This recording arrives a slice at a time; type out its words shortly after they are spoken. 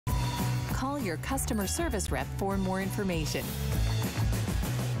call your customer service rep for more information.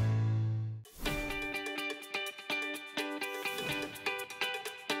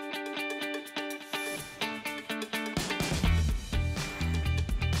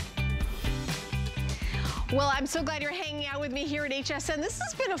 Well, I'm so glad you're hanging out with me here at HSN. This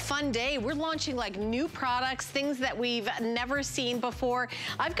has been a fun day. We're launching like new products, things that we've never seen before.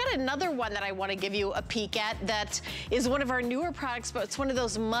 I've got another one that I want to give you a peek at that is one of our newer products, but it's one of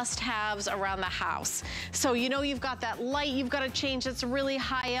those must-haves around the house. So, you know, you've got that light you've got to change that's really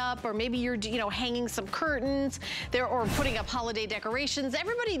high up, or maybe you're, you know, hanging some curtains there or putting up holiday decorations.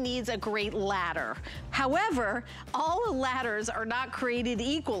 Everybody needs a great ladder. However, all the ladders are not created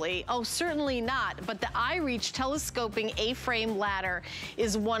equally. Oh, certainly not. But the iReach telescoping A-frame ladder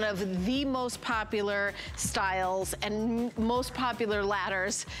is one of the most popular styles and most popular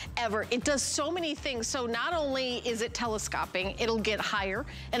ladders ever. It does so many things. So not only is it telescoping, it'll get higher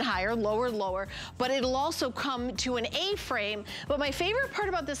and higher, lower, lower, but it'll also come to an A-frame. But my favorite part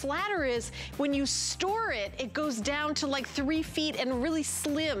about this ladder is when you store it, it goes down to like 3 feet and really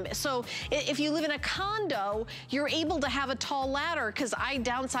slim. So if you live in a condo, you're able to have a tall ladder, because I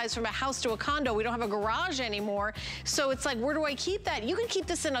downsized from a house to a condo. We don't have a garage anymore. So it's like, where do I keep that? You can keep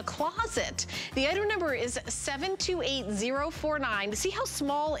this in a closet. The item number is 728049. See how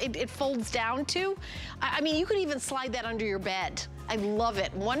small it folds down to? I mean, you could even slide that under your bed. I love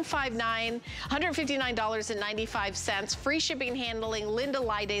it. $159.95. Free shipping and handling. Linda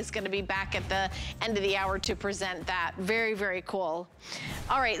Lyday is going to be back at the end of the hour to present that. Very, very cool.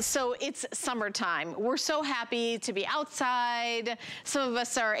 All right, so it's summertime. We're so happy to be outside. Some of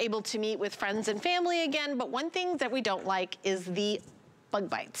us are able to meet with friends and family again, but one thing that we don't like is the bug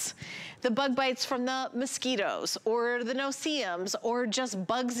bites. The bug bites from the mosquitoes or the no-see-ums or just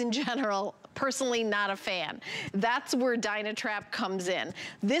bugs in general. Personally, not a fan. That's where Dynatrap comes in.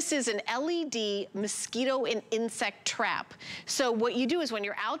 This is an LED mosquito and insect trap. So what you do is when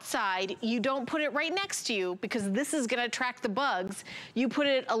you're outside, you don't put it right next to you, because this is gonna attract the bugs. You put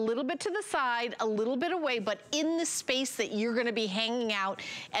it a little bit to the side, a little bit away, but in the space that you're gonna be hanging out,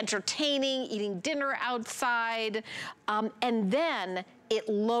 entertaining, eating dinner outside, and then it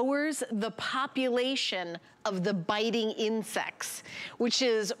lowers the population of the biting insects, which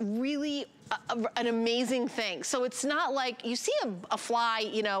is really an amazing thing. So it's not like you see a fly,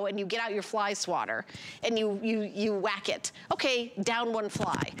 you know, and you get out your fly swatter and you whack it. Okay, down one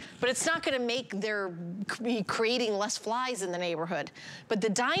fly, but it's not gonna make be creating less flies in the neighborhood. But the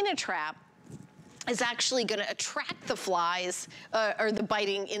Dynatrap is actually gonna attract the flies or the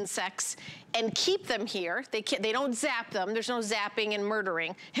biting insects and keep them here. They don't zap them. There's no zapping and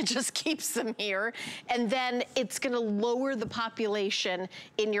murdering. It just keeps them here. And then it's gonna lower the population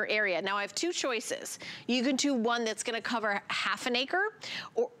in your area. Now I have two choices. You can do one that's gonna cover half an acre,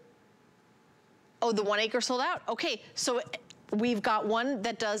 or, oh, the 1 acre sold out? Okay, so we've got one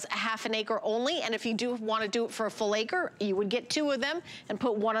that does a half an acre only, and if you do want to do it for a full acre, you would get 2 of them and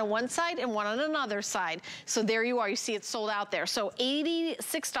put one on one side and one on another side. So there you are, you see it's sold out there. So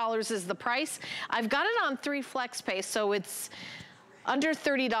 $86 is the price. I've got it on 3 flex pay, so it's under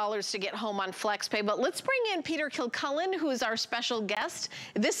 $30 to get home on FlexPay. But let's bring in Peter Kilcullen, who is our special guest.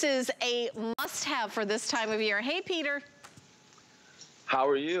 This is a must-have for this time of year. Hey, Peter. How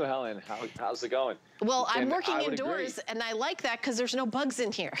are you, Helen? How's it going? Well, I'm working indoors, and I like that because there's no bugs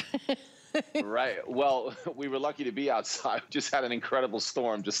in here. Right. Well, we were lucky to be outside. We just had an incredible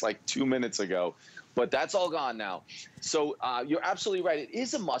storm just like 2 minutes ago, but that's all gone now. So you're absolutely right. It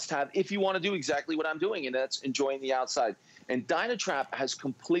is a must-have if you want to do exactly what I'm doing, and that's enjoying the outside. And Dynatrap has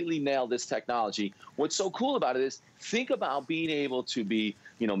completely nailed this technology. What's so cool about it is, think about being able to be,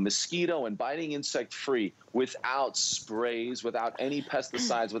 you know, mosquito and biting insect free without sprays, without any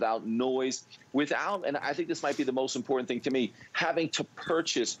pesticides, without noise, without, and I think this might be the most important thing to me, having to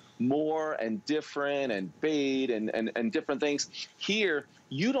purchase more and different and bait and different things. Here,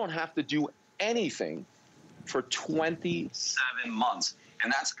 you don't have to do anything for 27 months.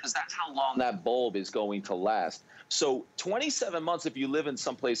 And that's because that's how long that bulb is going to last. So 27 months if you live in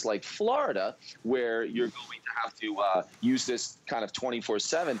someplace like Florida, where you're going to have to use this kind of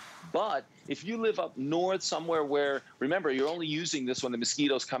 24/7. But if you live up north somewhere where, remember, you're only using this when the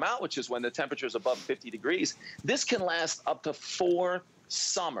mosquitoes come out, which is when the temperature is above 50 degrees, this can last up to 4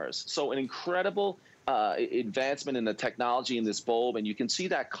 summers. So an incredible advancement in the technology in this bulb. And you can see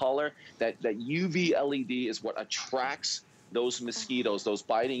that color, that UV LED is what attracts those mosquitoes, those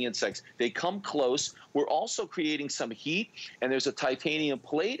biting insects. They come close. We're also creating some heat, and there's a titanium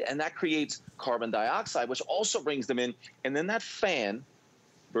plate, and that creates carbon dioxide, which also brings them in. And then that fan,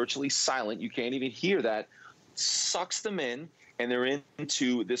 virtually silent, you can't even hear that, sucks them in, and they're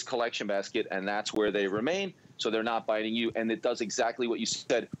into this collection basket, and that's where they remain. So they're not biting you, and it does exactly what you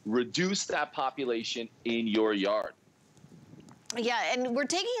said, reduce that population in your yard. Yeah, and we're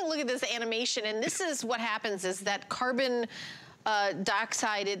taking a look at this animation, and this is what happens is that carbon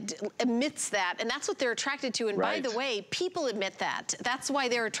dioxide, it emits that, and that's what they're attracted to. And by the way, people emit that. That's why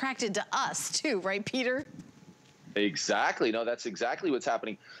they're attracted to us too, right, Peter? Exactly. No, that's exactly what's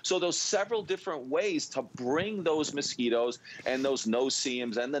happening. So those several different ways to bring those mosquitoes and those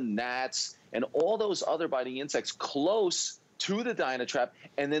no-see-ums and the gnats and all those other biting insects close to the Dynatrap,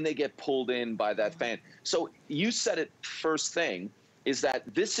 and then they get pulled in by that fan. So you said it first thing, is that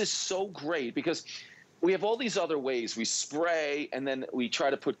this is so great because we have all these other ways. We spray, and then we try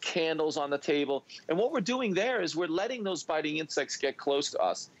to put candles on the table. And what we're doing there is we're letting those biting insects get close to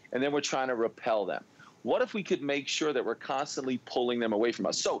us, and then we're trying to repel them. What if we could make sure that we're constantly pulling them away from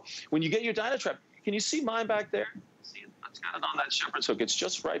us? So when you get your Dynatrap, can you see mine back there? See, it's got it on that shepherd's hook. It's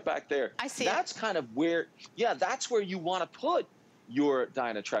just right back there. I see. That's kind of where, yeah, that's where you want to put your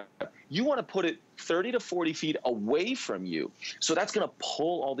Dynatrap. You want to put it 30 to 40 feet away from you. So that's going to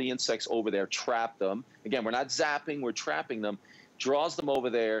pull all the insects over there, trap them. Again, we're not zapping, we're trapping them, draws them over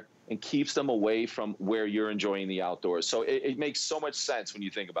there, and keeps them away from where you're enjoying the outdoors. So it makes so much sense when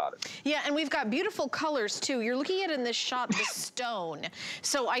you think about it. Yeah, and we've got beautiful colors too. You're looking at in this shot the stone.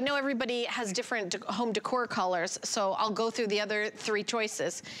 So I know everybody has different home decor colors, so I'll go through the other three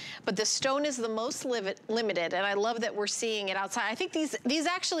choices. But the stone is the most limited, and I love that we're seeing it outside. I think these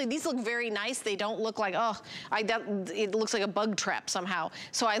look very nice. They don't look like, it looks like a bug trap somehow.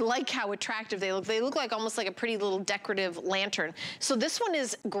 So I like how attractive they look. They look like almost like a pretty little decorative lantern. So this one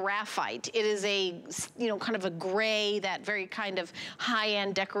is graphite. It is a, kind of a gray, that very kind of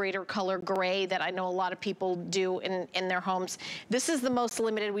high-end decorator color gray that I know a lot of people do in their homes. This is the most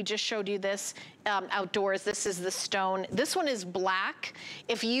limited. We just showed you this outdoors. This is the stone. This one is black.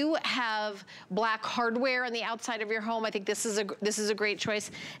 If you have black hardware on the outside of your home, I think this is a great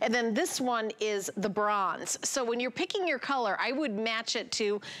choice. And then this one is the bronze. So when you're picking your color, I would match it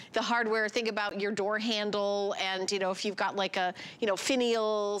to the hardware. Think about your door handle, and if you've got like a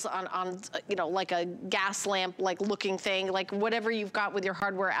finials on like a gas lamp like looking thing, like whatever you've got with your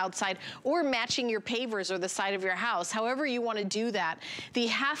hardware outside, or matching your pavers or the side of your house, however you want to do that. The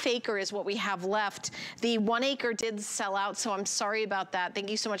half acre is what we have left. The 1 acre did sell out, so I'm sorry about that. Thank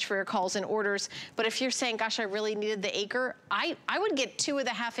you so much for your calls and orders. But if you're saying, gosh, I really needed the acre, I would get 2 of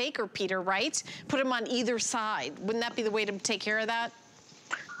the half acre, Peter, right? Put them on either side. Wouldn't that be the way to take care of that?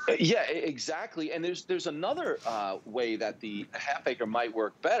 Yeah, exactly. And there's another way that the half acre might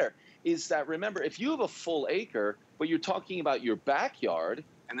work better, is that, remember, if you have a full acre, but you're talking about your backyard,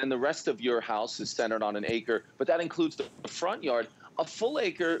 and then the rest of your house is centered on an acre, but that includes the front yard, a full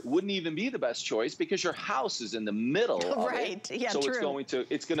acre wouldn't even be the best choice because your house is in the middle of right. it. Yeah, so true.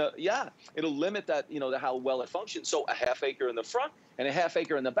 it'll limit that, how well it functions. So a half acre in the front and a half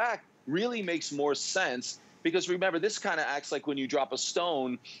acre in the back really makes more sense. Because remember, this kind of acts like when you drop a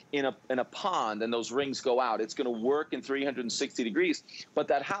stone in a pond and those rings go out. It's going to work in 360 degrees, but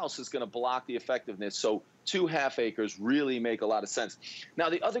that house is going to block the effectiveness. So 2 half acres really make a lot of sense. Now,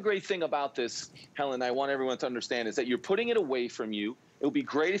 the other great thing about this, Helen, I want everyone to understand, is that you're putting it away from you. It would be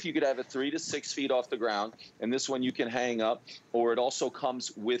great if you could have it 3 to 6 feet off the ground, and this one you can hang up, or it also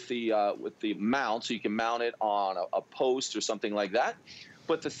comes with the mount, so you can mount it on a post or something like that.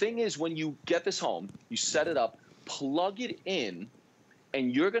 But the thing is, when you get this home, you set it up, plug it in,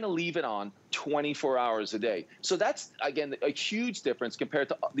 and you're going to leave it on 24 hours a day. So that's, again, a huge difference compared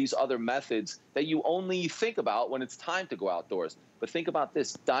to these other methods that you only think about when it's time to go outdoors. But think about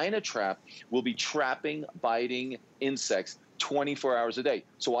this. Dynatrap will be trapping, biting insects 24 hours a day.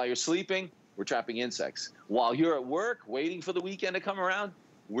 So while you're sleeping, we're trapping insects. While you're at work, waiting for the weekend to come around,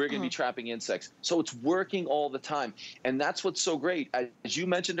 we're going to be trapping insects. So it's working all the time. And that's what's so great. As you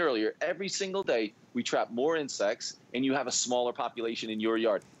mentioned earlier, every single day we trap more insects, and you have a smaller population in your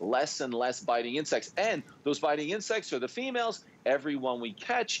yard. Less and less biting insects. And those biting insects are the females. Every one we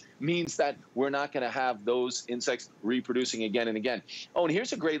catch means that we're not going to have those insects reproducing again and again. Oh, and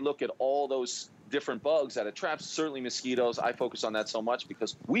here's a great look at all those different bugs that it traps. Certainly mosquitoes. I focus on that so much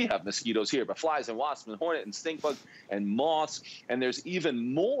because we have mosquitoes here, but flies and wasps and hornet and stink bugs and moths. And there's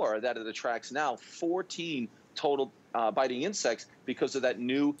even more that it attracts now, 14 total biting insects because of that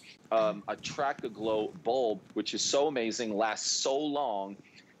new Attract-A-Glow bulb, which is so amazing, lasts so long.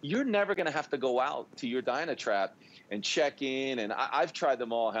 You're never going to have to go out to your Dynatrap and check in. And I've tried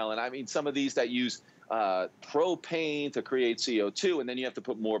them all, Helen. I mean, some of these that use propane to create CO2, and then you have to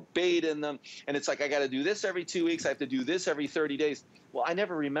put more bait in them. And it's like, I got to do this every 2 weeks. I have to do this every 30 days. Well, I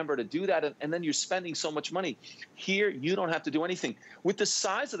never remember to do that. And then you're spending so much money. Here, you don't have to do anything. With the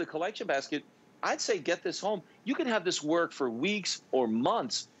size of the collection basket, I'd say get this home. You can have this work for weeks or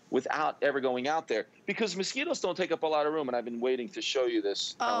months without ever going out there, because mosquitoes don't take up a lot of room. And I've been waiting to show you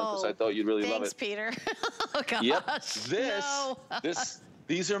this, because I thought you'd really love it. Thanks, Peter. Oh, gosh. Yep.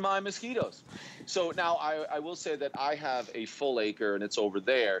 These are my mosquitoes. So now I will say that I have a full acre, and it's over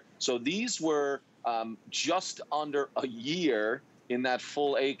there. So these were just under a year in that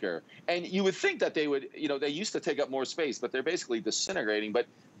full acre. And you would think that they would, they used to take up more space, but they're basically disintegrating. But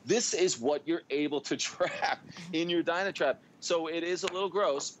this is what you're able to trap in your Dynatrap. So it is a little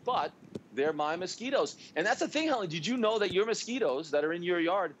gross, but they're my mosquitoes. And that's the thing, Helen. Did you know that your mosquitoes that are in your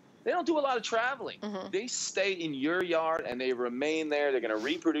yard, they don't do a lot of traveling. They stay in your yard and they remain there. They're going to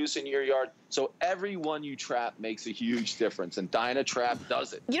reproduce in your yard. So every one you trap makes a huge difference, and Dynatrap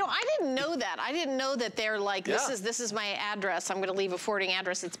does it. I didn't know that. I didn't know that they're like, this is my address. I'm going to leave a forwarding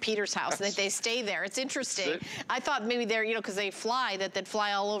address. It's Peter's house, and that they stay there. It's interesting. I thought maybe they're, because they fly, that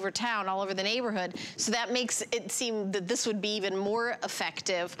fly all over town, all over the neighborhood. So that makes it seem that this would be even more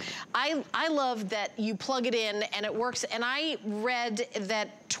effective. I love that you plug it in and it works. And I read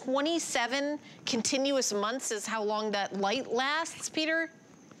that 27 continuous months is how long that light lasts, Peter?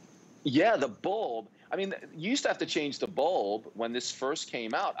 Yeah, the bulb. I mean, you used to have to change the bulb when this first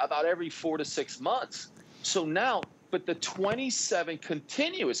came out about every 4 to 6 months. So now, but the 27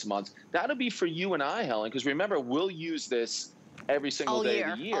 continuous months, that'll be for you and I, Helen, because remember, we'll use this every single day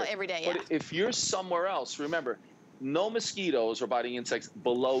of the year. Every day, yeah. But if you're somewhere else, remember, no mosquitoes or biting insects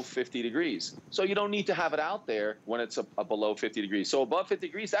below 50 degrees. So you don't need to have it out there when it's a below 50 degrees. So above 50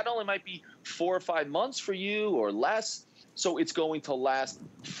 degrees, that only might be 4 or 5 months for you or less. So it's going to last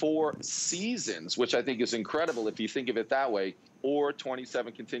 4 seasons, which I think is incredible if you think of it that way, or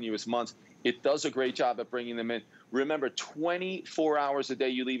 27 continuous months. It does a great job at bringing them in. Remember, 24 hours a day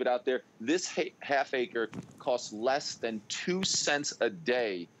you leave it out there. This half acre costs less than 2 cents a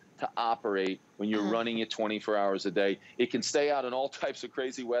day to operate when you're running it 24 hours a day. It can stay out in all types of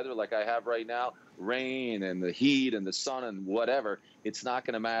crazy weather like I have right now, rain and the heat and the sun and whatever. It's not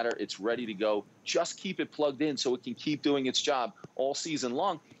going to matter. It's ready to go. Just keep it plugged in so it can keep doing its job all season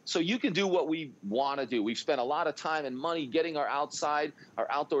long. So you can do what we want to do. We've spent a lot of time and money getting our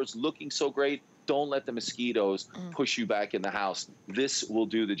outdoors looking so great. Don't let the mosquitoes push you back in the house. This will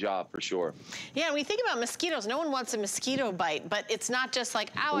do the job for sure. Yeah, when we think about mosquitoes, no one wants a mosquito bite, but it's not just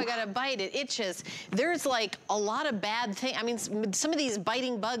like, ow, I got a bite, it itches. There's like a lot of bad things. I mean, some of these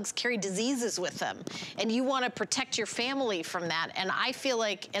biting bugs carry diseases with them, and you want to protect your family from that. And I feel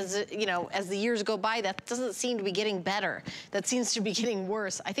like as the years go by, that doesn't seem to be getting better. That seems to be getting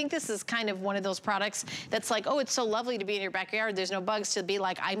worse. I think this is kind of one of those products that's like, oh, it's so lovely to be in your backyard. There's no bugs, to be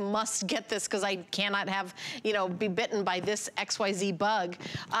like, I must get this because I cannot have, be bitten by this XYZ bug.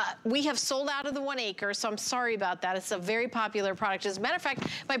 We have sold out of the 1 acre, so I'm sorry about that. It's a very popular product. As a matter of fact,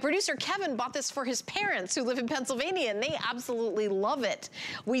 my producer Kevin bought this for his parents who live in Pennsylvania, and they absolutely love it.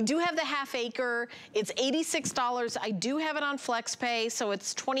 We do have the half acre. It's $86. I do have it on FlexPay, so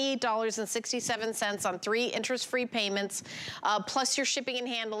it's $28.67 on 3 interest-free payments, plus your shipping and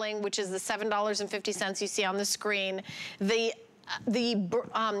handling, which is the $7.50 you see on the screen.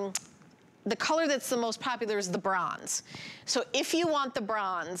 The color that's the most popular is the bronze. So if you want the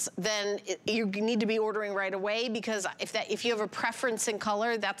bronze, then you need to be ordering right away, because if you have a preference in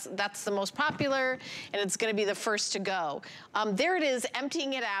color, that's the most popular, and it's going to be the first to go. There it is,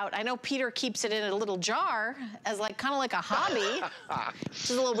 emptying it out. I know Peter keeps it in a little jar as kind of like a hobby, which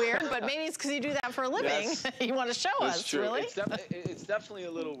is a little weird, but maybe it's because you do that for a living. Yes. You want to show us, true. Really? It's definitely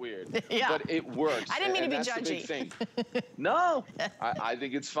a little weird, yeah. But it works. I didn't mean to be judgy. The big thing. No, I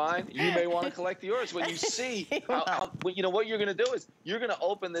think it's fine. You may want to collect yours when you see what you're going to do is you're going to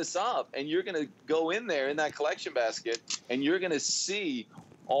open this up and you're going to go in there in that collection basket and you're going to see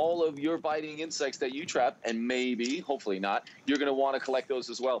all of your biting insects that you trap, and maybe, hopefully not, you're going to want to collect those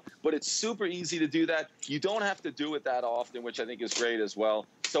as well. But it's super easy to do that. You don't have to do it that often, which I think is great as well.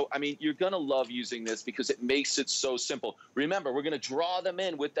 So, I mean, you're going to love using this because it makes it so simple. Remember, we're going to draw them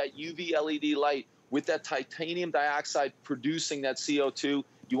in with that UV LED light, with that titanium dioxide producing that CO2.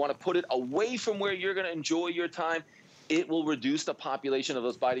 You want to put it away from where you're going to enjoy your time. It will reduce the population of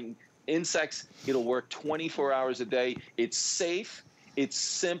those biting insects. It'll work 24 hours a day. It's safe. It's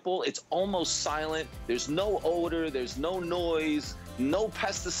simple. It's almost silent. There's no odor. There's no noise. No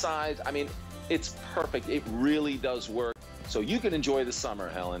pesticides. I mean, it's perfect. It really does work. so you can enjoy the summer,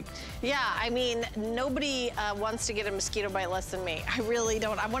 Helen. Yeah, I mean, nobody wants to get a mosquito bite less than me. I really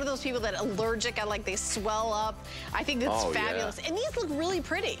don't. I'm one of those people that allergic, they swell up. I think it's fabulous. Yeah. And these look really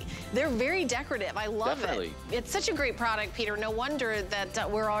pretty. They're very decorative. I love it. It's such a great product, Peter. No wonder that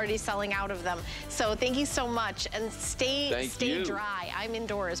we're already selling out of them. So thank you so much. And stay dry. I'm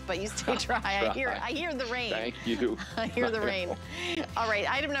indoors, but you stay dry. I hear the rain. Thank you. I hear the rain. All right,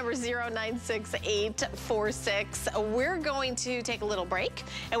 item number 096846. We're going to take a little break,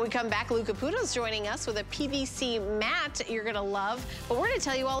 and we come back. Lou Caputo's joining us with a PVC mat you're gonna love, but we're gonna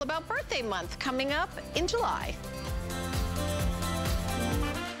tell you all about birthday month coming up in July.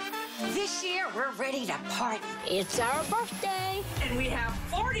 This year, we're ready to party. It's our birthday. And we have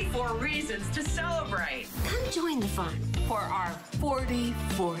 44 reasons to celebrate. Come join the fun For our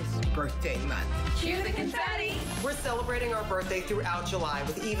 44th birthday month. Cue the confetti. We're celebrating our birthday throughout July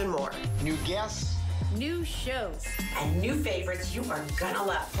with even more. New guests. New shows. And new favorites you are gonna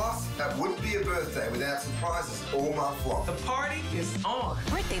love. Plus, that wouldn't be a birthday without surprises all month long. The party is on.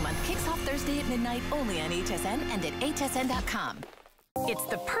 Birthday month kicks off Thursday at midnight only on HSN and at hsn.com. It's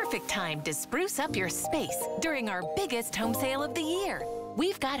the perfect time to spruce up your space during our biggest home sale of the year.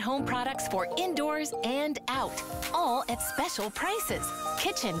 We've got home products for indoors and out, all at special prices.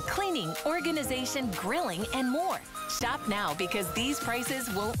 Kitchen, cleaning, organization, grilling, and more. Shop now because these prices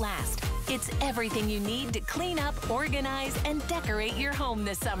won't last. It's everything you need to clean up, organize, and decorate your home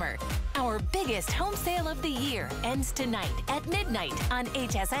this summer. Our biggest home sale of the year ends tonight at midnight on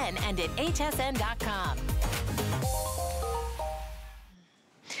HSN and at hsn.com.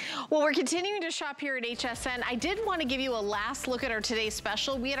 Well, we're continuing to shop here at HSN. I did want to give you a last look at our today's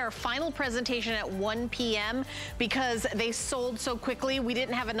special. We had our final presentation at 1 p.m. because they sold so quickly. We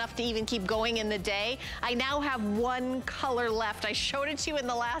didn't have enough to even keep going in the day. I now have one color left. I showed it to you in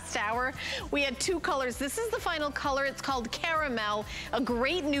the last hour. We had two colors. This is the final color. It's called Caramel, a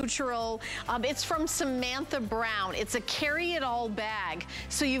great neutral. It's from Samantha Brown. It's a carry-it-all bag.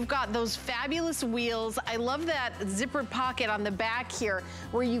 So you've got those fabulous wheels. I love that zippered pocket on the back here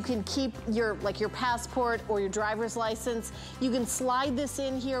where you can keep your passport or your driver's license. You can slide this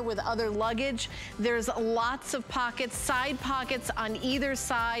in here with other luggage. There's lots of pockets, side pockets on either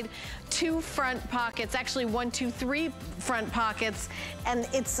side, two front pockets, actually 1, 2, 3 front pockets. And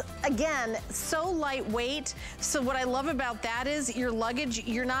it's, again, so lightweight. So what I love about that is your luggage,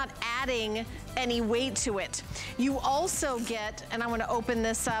 you're not adding any weight to it. You also get, and I'm gonna open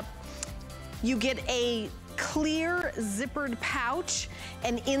this up, you get a clear zippered pouch,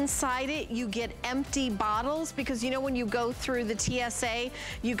 and inside it you get empty bottles, because you know when you go through the TSA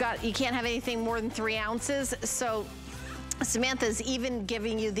you can't have anything more than 3 ounces. So Samantha's even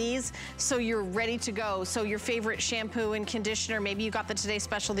giving you these so you're ready to go. So your favorite shampoo and conditioner, maybe you got the Today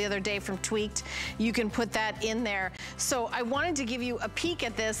Special the other day from Tweaked, you can put that in there. So I wanted to give you a peek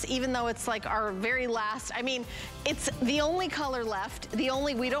at this, even though it's like our very last, I mean, it's the only color left,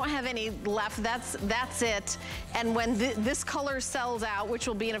 we don't have any left, that's it. And when this color sells out, which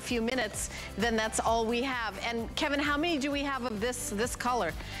will be in a few minutes, then that's all we have. And Kevin, how many do we have of this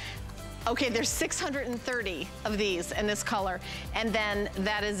color? Okay, there's 630 of these in this color, and then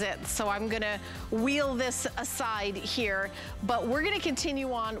that is it. So I'm gonna wheel this aside here, but we're gonna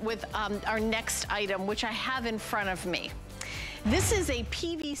continue on with our next item, which I have in front of me. This is a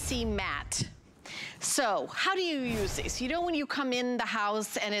PVC mat. So how do you use these? You know when you come in the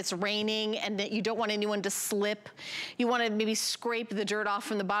house and it's raining and that you don't want anyone to slip, you want to maybe scrape the dirt off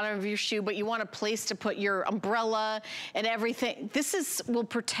from the bottom of your shoe, but you want a place to put your umbrella and everything. This will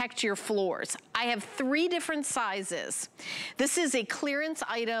protect your floors. I have 3 different sizes. This is a clearance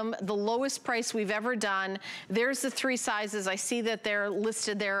item, the lowest price we've ever done. There's the 3 sizes. I see that they're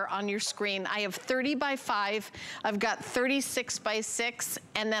listed there on your screen. I have 30 by 5, I've got 36 by 6,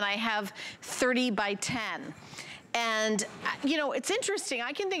 and then I have 30 by 10. And you know, it's interesting.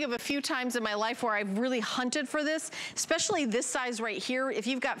 I can think of a few times in my life where I've really hunted for this, especially this size right here. If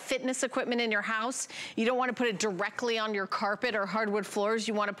you've got fitness equipment in your house, you don't want to put it directly on your carpet or hardwood floors.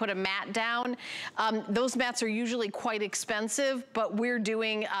 You want to put a mat down. Those mats are usually quite expensive, but we're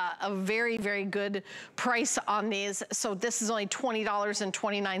doing a very, very good price on these. So this is only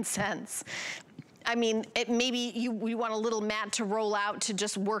 $20.29. I mean, maybe you want a little mat to roll out to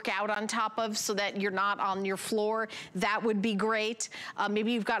just work out on top of so that you're not on your floor. That would be great.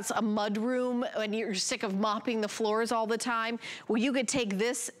 Maybe you've got a mud room and you're sick of mopping the floors all the time. Well, you could take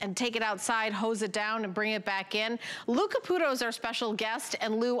this and take it outside, hose it down, and bring it back in. Lou Caputo is our special guest.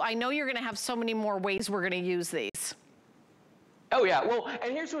 And Lou, I know you're gonna have so many more ways we're gonna use these. Oh yeah, well,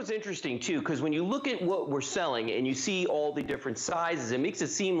 and here's what's interesting too, because when you look at what we're selling and you see all the different sizes, it makes it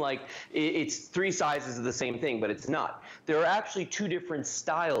seem like it's 3 sizes of the same thing, but it's not. There are actually 2 different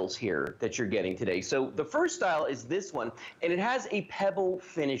styles here that you're getting today. So the first style is this one, and it has a pebble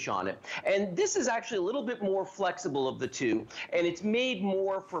finish on it. And this is actually a little bit more flexible of the 2, and it's made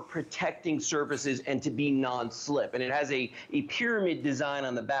more for protecting surfaces and to be non-slip. And it has a pyramid design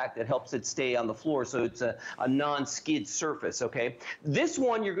on the back that helps it stay on the floor, so it's a non-skid surface, okay? This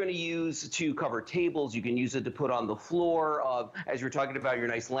one you're going to use to cover tables. You can use it to put on the floor, as you're talking about your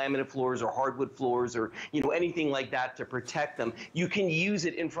nice laminate floors or hardwood floors or anything like that to protect them. You can use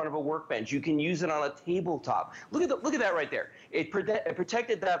it in front of a workbench. You can use it on a tabletop. Look at that right there. It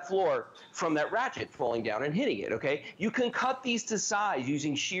protected that floor from that ratchet falling down and hitting it, okay? You can cut these to size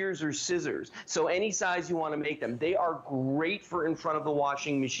using shears or scissors. So any size you want to make them. They are great for in front of the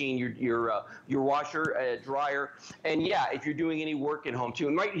washing machine, your washer, dryer. And yeah, if you're doing any work at home too.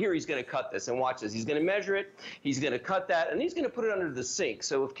 And right here, he's going to cut this, and watch this. He's going to measure it. He's going to cut that, and he's going to put it under the sink.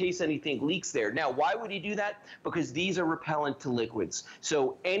 So in case anything leaks there. Now, why would he do that? Because these are repellent to liquids.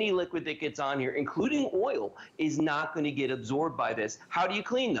 So any liquid that gets on here, including oil, is not going to get absorbed by this. How do you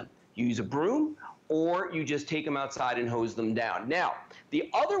clean them? You use a broom, or you just take them outside and hose them down. Now, the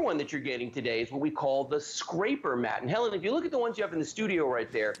other one that you're getting today is what we call the scraper mat. And Helen, if you look at the ones you have in the studio right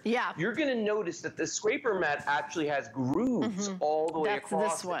there, you're going to notice that the scraper mat actually has grooves all the way across.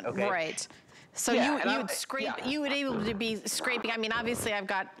 That's this one, okay? Right. So you would scrape, you would able to be scraping. I mean, obviously I've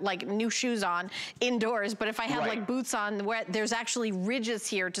got like new shoes on indoors, but if I have like boots on, where there's actually ridges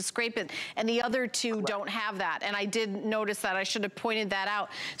here to scrape it, and the other 2 don't have that. And I did notice that. I should have pointed that out.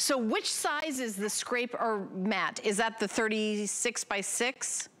 So which size is the scraper mat? Is that the 36 by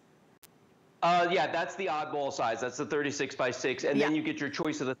 6? Yeah, that's the oddball size. That's the 36 by 6, and then you get your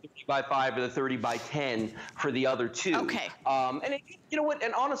choice of the 30 by 5 or the 30 by 10 for the other 2. Okay. And you know what?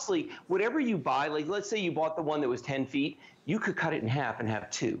 And honestly, whatever you buy, like let's say you bought the one that was 10 feet, you could cut it in half and have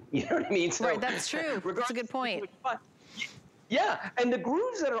 2. You know what I mean? So, right, that's true. That's a good point. Yeah, and the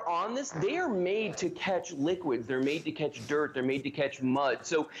grooves that are on this, they are made to catch liquids. They're made to catch dirt. They're made to catch mud.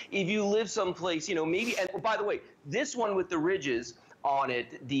 So if you live someplace, maybe, and by the way, this one with the ridges on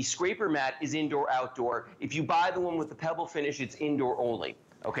it, the scraper mat is indoor, outdoor. If you buy the one with the pebble finish, it's indoor only.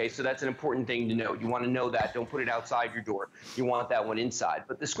 Okay, so that's an important thing to know. You want to know that. Don't put it outside your door. You want that one inside.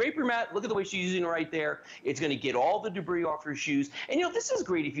 But the scraper mat, look at the way she's using it right there. It's going to get all the debris off your shoes. And this is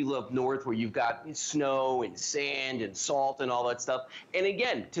great if you live north where you've got snow and sand and salt and all that stuff. And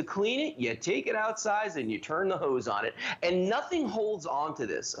again, to clean it, you take it outside and you turn the hose on it. And nothing holds on to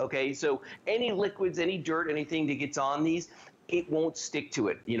this, okay? So any liquids, any dirt, anything that gets on these, it won't stick to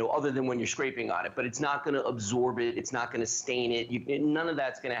it, other than when you're scraping on it. But it's not going to absorb it. It's not going to stain it. None of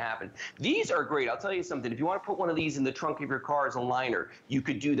that's going to happen. These are great. I'll tell you something. If you want to put one of these in the trunk of your car as a liner, you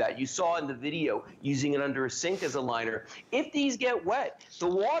could do that. You saw in the video using it under a sink as a liner. If these get wet, the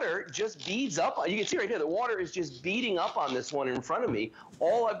water just beads up. You can see right here, the water is just beading up on this one in front of me.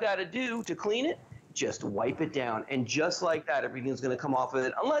 All I've got to do to clean it, just wipe it down. And just like that, everything's going to come off of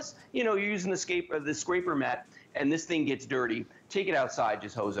it. Unless, you're using the scraper mat, and this thing gets dirty, take it outside,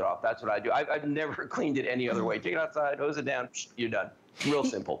 just hose it off. That's what I do. I've never cleaned it any other way. Take it outside, hose it down, you're done. Real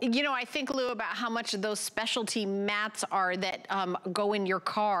simple. I think, Lou, about how much of those specialty mats are that go in your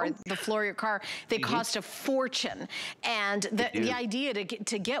car, the floor of your car. They cost a fortune. And the idea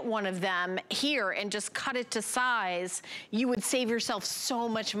to get one of them here and just cut it to size, you would save yourself so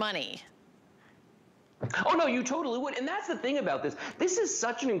much money. Oh, no, you totally would. And that's the thing about this. This is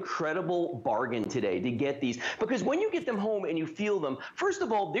such an incredible bargain today to get these, because when you get them home and you feel them, first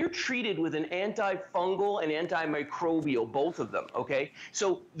of all, they're treated with an antifungal and antimicrobial, both of them, okay?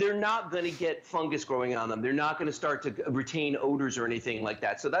 So they're not going to get fungus growing on them. They're not going to start to retain odors or anything like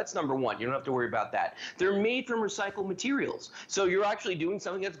that. So that's number one. You don't have to worry about that. They're made from recycled materials. So you're actually doing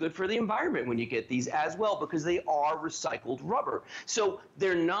something that's good for the environment when you get these as well, because they are recycled rubber. So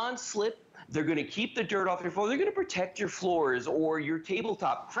they're non-slip. They're going to keep the dirt off your floor. They're going to protect your floors or your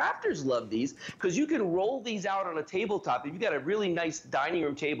tabletop. Crafters love these because you can roll these out on a tabletop. If you've got a really nice dining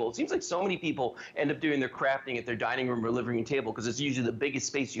room table, it seems like so many people end up doing their crafting at their dining room or living room table because it's usually the biggest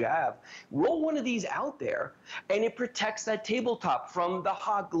space you have. Roll one of these out there, and it protects that tabletop from the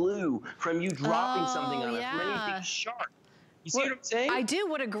hot glue, from you dropping something on it, from anything sharp. You see what I'm saying? I do.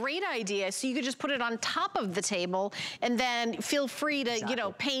 What a great idea. So you could just put it on top of the table and then feel free to, you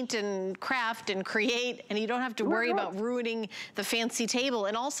know, paint and craft and create, and you don't have to worry about ruining the fancy table.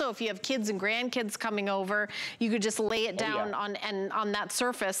 And also if you have kids and grandkids coming over, you could just lay it down on that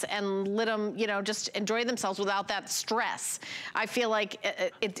surface and let them, you know, just enjoy themselves without that stress. I feel like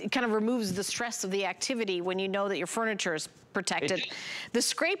it kind of removes the stress of the activity when you know that your furniture is protected. The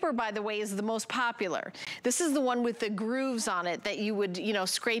scraper, by the way, is the most popular. This is the one with the grooves on it that you would, you know,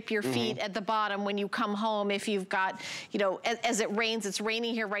 scrape your feet at the bottom when you come home if you've got, you know, as it rains. It's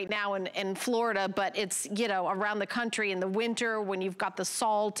raining here right now in Florida, but it's, you know, around the country in the winter when you've got the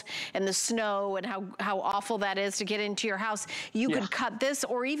salt and the snow and how awful that is to get into your house. You could cut this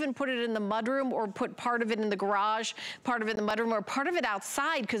or even put it in the mudroom or put part of it in the garage, part of it in the mudroom, or part of it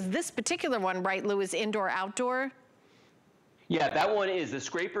outside, because this particular one, right, Lou, is indoor-outdoor? Yeah, that one is. The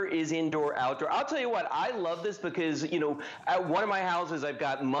scraper is indoor, outdoor. I'll tell you what, I love this because, you know, at one of my houses, I've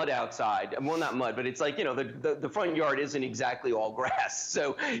got mud outside. Well, not mud, but it's like, you know, the front yard isn't exactly all grass.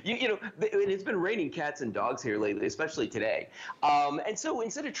 So, you know, it's been raining cats and dogs here lately, especially today. And so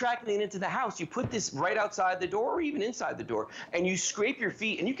instead of tracking it into the house, you put this right outside the door or even inside the door, and you scrape your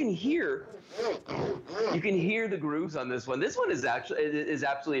feet, and you can hear the grooves on this one. This one is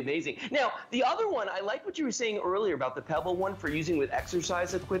absolutely amazing. Now, the other one, I like what you were saying earlier about the Pebble one for using with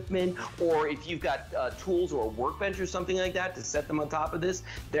exercise equipment, or if you've got tools or a workbench or something like that to set them on top of this.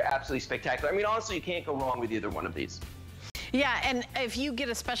 They're absolutely spectacular. I mean, honestly, you can't go wrong with either one of these. Yeah, and if you get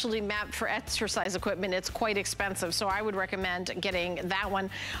a specialty map for exercise equipment, it's quite expensive, so I would recommend getting that one.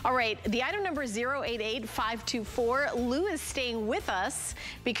 All right, the item number is 088524. Lou is staying with us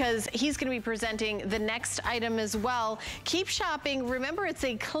because he's going to be presenting the next item as well. Keep shopping. Remember, it's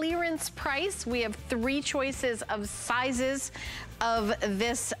a clearance price. We have 3 choices of sizes of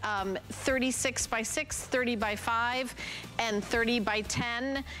this 36 by 6, 30 by 5, and 30 by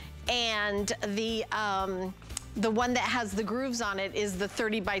 10. And the one that has the grooves on it is the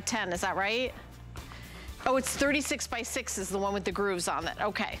 30 by 10, is that right? Oh, it's 36 by 6 is the one with the grooves on it.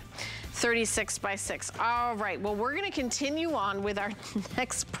 Okay, 36 by 6. All right, well, we're gonna continue on with our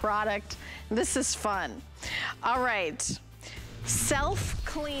next product. This is fun. All right,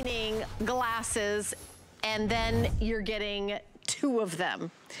 self-cleaning glasses, and then you're getting 2 of them.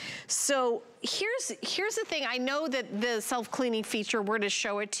 So here's the thing. I know that the self-cleaning feature, we're to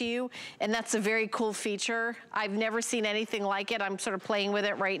show it to you, and that's a very cool feature. I've never seen anything like it. I'm sort of playing with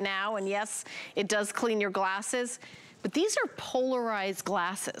it right now, and yes, it does clean your glasses, but these are polarized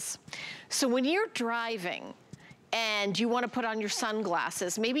glasses. So when you're driving and you want to put on your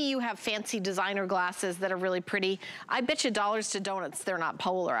sunglasses, maybe you have fancy designer glasses that are really pretty. I bet you dollars to donuts they're not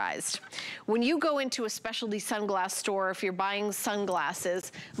polarized. When you go into a specialty sunglass store, if you're buying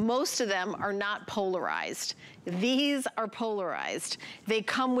sunglasses, most of them are not polarized. These are polarized. They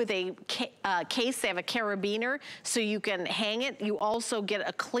come with a case. They have a carabiner, so you can hang it. You also get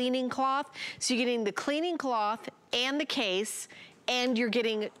a cleaning cloth. So you're getting the cleaning cloth and the case, and you're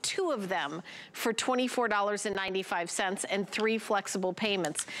getting 2 of them for $24.95 and 3 flexible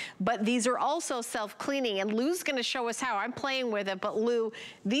payments. But these are also self-cleaning, and Lou's gonna show us how. I'm playing with it, but Lou,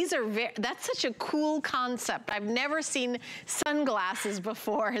 these are that's such a cool concept. I've never seen sunglasses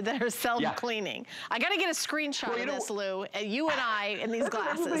before that are self-cleaning. Yeah. I gotta get a screenshot of this, Lou, you and I in these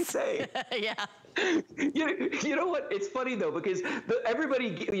glasses. That's what they say. Yeah. You know what? It's funny though, because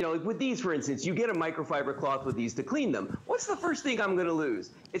everybody, you know, with these, for instance, you get a microfiber cloth with these to clean them. What's the first thing I'm going to lose?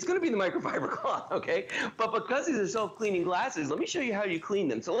 It's going to be the microfiber cloth, okay? But because these are self-cleaning glasses, let me show you how you clean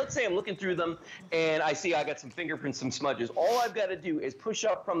them. So let's say I'm looking through them and I see I got some fingerprints, some smudges. All I've got to do is push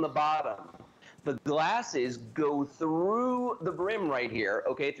up from the bottom. The glasses go through the brim right here,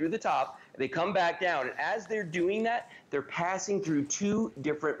 okay, through the top. They come back down, and as they're doing that, they're passing through 2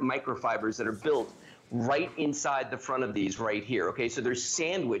 different microfibers that are built right inside the front of these right here, okay? So they're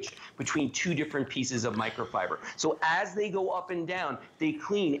sandwiched between 2 different pieces of microfiber. So as they go up and down, they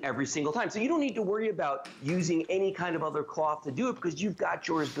clean every single time. So you don't need to worry about using any kind of other cloth to do it because you've got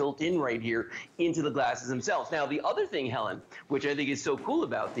yours built in right here into the glasses themselves. Now, the other thing, Helen, which I think is so cool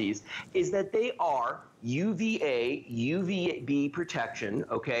about these, is that they are UVA, UVB protection,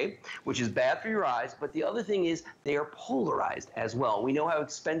 okay, which is bad for your eyes, but the other thing is they are polarized as well. We know how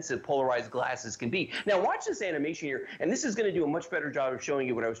expensive polarized glasses can be. Now watch this animation here, and this is going to do a much better job of showing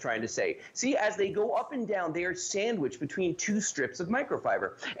you what I was trying to say. See, as they go up and down, they are sandwiched between 2 strips of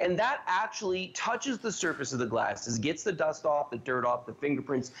microfiber, and that actually touches the surface of the glasses, gets the dust off, the dirt off, the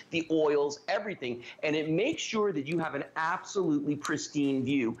fingerprints, the oils, everything, and it makes sure that you have an absolutely pristine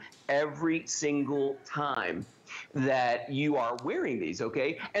view every single time that you are wearing these,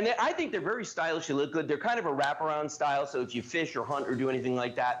 okay? And I think they're very stylish. They look good. They're kind of a wraparound style, so if you fish or hunt or do anything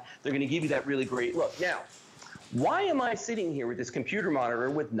like that, they're going to give you that really great look. Now, why am I sitting here with this computer monitor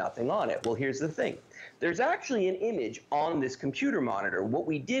with nothing on it? Well, here's the thing. There's actually an image on this computer monitor. What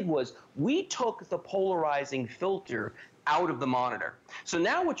we did was we took the polarizing filter out of the monitor. So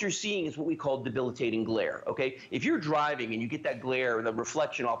now what you're seeing is what we call debilitating glare, okay? If you're driving and you get that glare, the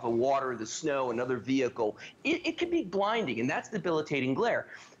reflection off the water, the snow, another vehicle, it can be blinding, and that's debilitating glare.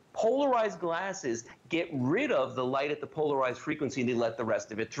 Polarized glasses get rid of the light at the polarized frequency and they let the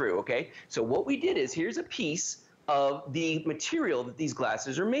rest of it through, okay? So what we did is, here's a piece of the material that these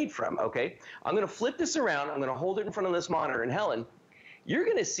glasses are made from, okay? I'm gonna flip this around, I'm gonna hold it in front of this monitor, and Helen, you're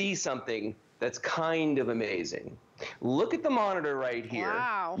gonna see something that's kind of amazing. Look at the monitor right here.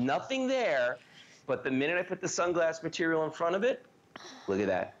 Wow. Nothing there, but the minute I put the sunglass material in front of it, look at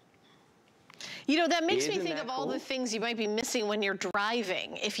that. You know, that makes me think of all the things you might be missing when you're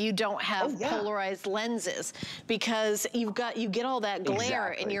driving if you don't have polarized lenses, because you get all that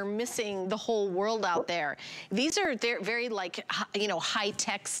glare and you're missing the whole world out there. These are, they're very like, you know,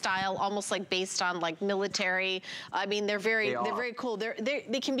 high-tech style, almost like based on like military. I mean, they're very cool.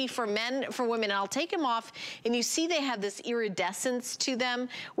 They can be for men, for women. And I'll take them off and you see they have this iridescence to them,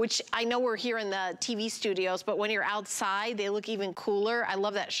 which I know we're here in the TV studios, but when you're outside, they look even cooler. I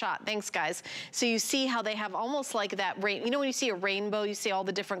love that shot. Thanks, guys. So you see how they have almost like that rain. You know when you see a rainbow, you see all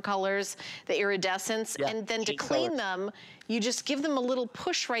the different colors, the iridescence, and then to clean them, you just give them a little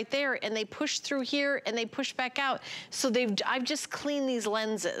push right there, and they push through here, and they push back out. So I've just cleaned these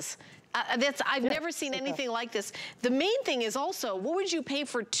lenses. I've never seen anything like this. The main thing is also, what would you pay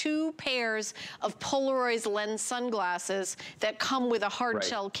for 2 pairs of polarized lens sunglasses that come with a hard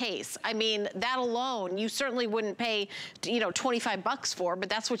shell case? I mean, that alone, you certainly wouldn't pay, you know, 25 bucks for, but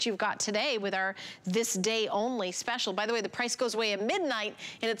that's what you've got today with our this day only special. By the way, the price goes away at midnight,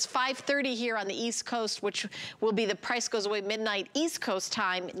 and it's 5:30 here on the East Coast, which will be the price goes away midnight East Coast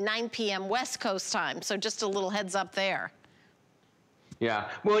time, 9 p.m. West Coast time. So just a little heads up there. Yeah,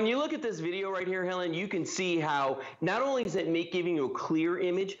 well, when you look at this video right here, Helen, you can see how not only is it giving you a clear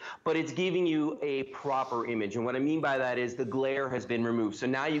image, but it's giving you a proper image. And what I mean by that is the glare has been removed. So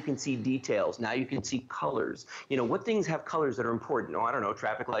now you can see details. Now you can see colors. You know, what things have colors that are important? Oh, I don't know,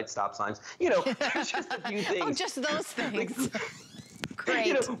 traffic lights, stop signs. You know, there's just a few things. Oh, just those things. Great.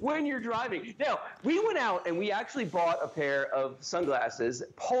 You know, when you're driving. Now, we went out and we actually bought a pair of sunglasses,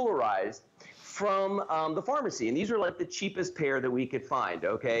 polarized, from the pharmacy, and these are like the cheapest pair that we could find,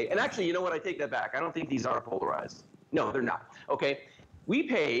 okay? And actually, you know what, I take that back. I don't think these are polarized. No, they're not, okay? We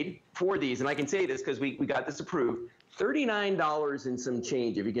paid for these, and I can say this because we got this approved, $39 and some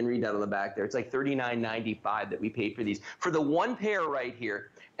change, if you can read that on the back there. It's like $39.95 that we paid for these. For the one pair right here,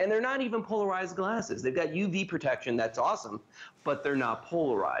 and they're not even polarized glasses. They've got UV protection, that's awesome, but they're not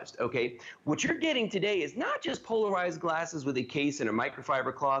polarized, okay? What you're getting today is not just polarized glasses with a case and a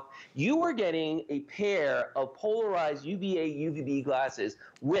microfiber cloth. You are getting a pair of polarized UVA, UVB glasses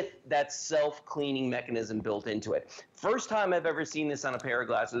with that self-cleaning mechanism built into it. First time I've ever seen this on a pair of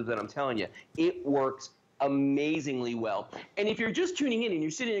glasses, but I'm telling you, it works amazingly well. And if you're just tuning in and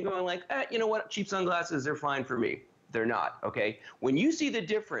you're sitting there going like, you know what, cheap sunglasses, they're fine for me. They're not, okay? When you see the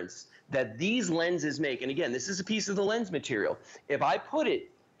difference that these lenses make, and again, this is a piece of the lens material. If I put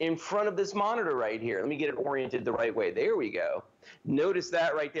it in front of this monitor right here, let me get it oriented the right way. There we go. Notice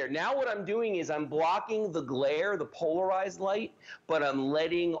that right there. Now what I'm doing is I'm blocking the glare, the polarized light, but I'm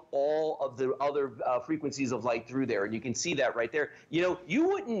letting all of the other frequencies of light through there. And you can see that right there. You know, you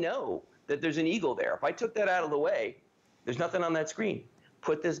wouldn't know that there's an eagle there. If I took that out of the way, there's nothing on that screen.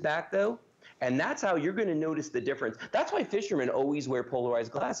 Put this back though, and that's how you're going to notice the difference. That's why fishermen always wear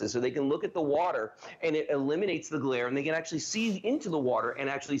polarized glasses, so they can look at the water and it eliminates the glare, and they can actually see into the water and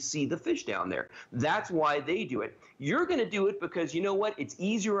actually see the fish down there. That's why they do it. You're going to do it because you know what? It's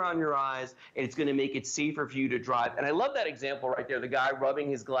easier on your eyes, and it's going to make it safer for you to drive. And I love that example right there, the guy rubbing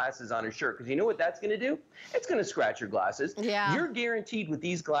his glasses on his shirt, because you know what that's going to do? It's going to scratch your glasses. Yeah. You're guaranteed with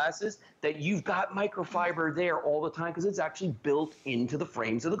these glasses that you've got microfiber there all the time because it's actually built into the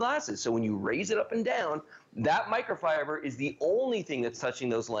frames of the glasses. So when you raise it up and down, that microfiber is the only thing that's touching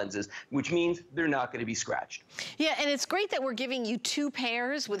those lenses, which means they're not going to be scratched. Yeah, and it's great that we're giving you 2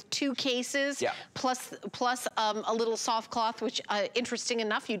 pairs with 2 cases, plus a little soft cloth, which interesting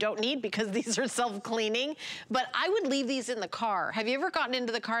enough you don't need because these are self-cleaning. But I would leave these in the car. Have you ever gotten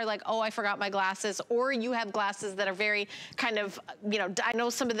into the car like, oh, I forgot my glasses, or you have glasses that are very kind of, you know, I know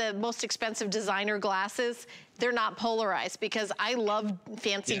some of the most expensive designer glasses, they're not polarized because I love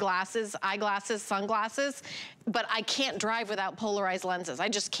fancy glasses, eyeglasses, sunglasses, but I can't drive without polarized lenses. I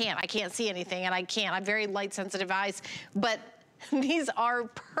just can't. I can't see anything, and I have very light sensitive eyes. But These are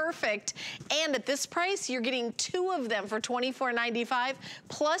perfect. And at this price, you're getting 2 of them for $24.95.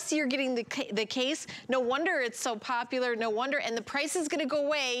 Plus, you're getting the case. No wonder it's so popular. No wonder. And the price is going to go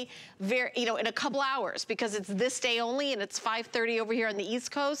away in a couple hours because it's this day only and it's 5:30 over here on the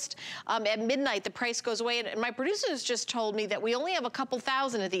East Coast. At midnight, the price goes away. And my producers just told me that we only have a couple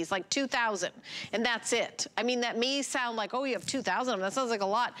thousand of these, like 2,000. And that's it. I mean, that may sound like, oh, you have 2,000 of them. That sounds like a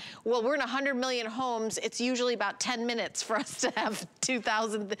lot. Well, we're in 100 million homes. It's usually about 10 minutes for us to have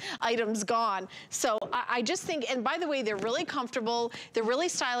 2,000 items gone. So I just think, and by the way, they're really comfortable. They're really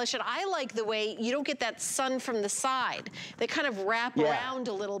stylish. And I like the way you don't get that sun from the side. They kind of wrap around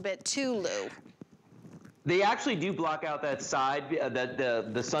a little bit too, Lou. They actually do block out that side,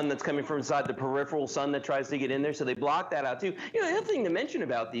 the sun that's coming from inside, the peripheral sun that tries to get in there. So they block that out too. You know, the other thing to mention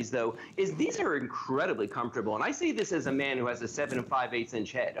about these though is these are incredibly comfortable. And I say this as a man who has a 7 5/8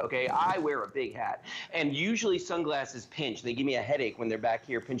 inch head. Okay, I wear a big hat, and usually sunglasses pinch. They give me a headache when they're back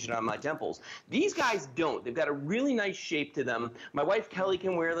here pinching on my temples. These guys don't. They've got a really nice shape to them. My wife Kelly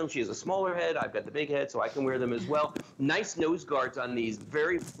can wear them. She has a smaller head. I've got the big head, so I can wear them as well. Nice nose guards on these.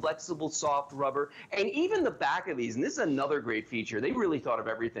 Very flexible, soft rubber, and even the back of these, and this is another great feature, they really thought of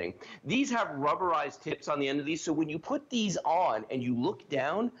everything. These have rubberized tips on the end of these, so when you put these on and you look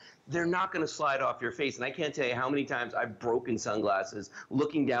down, they're not going to slide off your face. And I can't tell you how many times I've broken sunglasses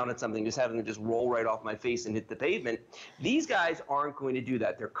looking down at something, just having them just roll right off my face and hit the pavement. These guys aren't going to do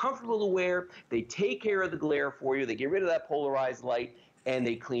that. They're comfortable to wear. They take care of the glare for you. They get rid of that polarized light, and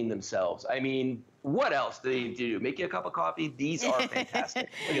they clean themselves. I mean, what else do they do? Make you a cup of coffee? These are fantastic.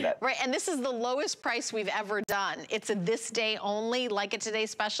 Look at that. Right, and this is the lowest price we've ever done. It's a this day only, like a today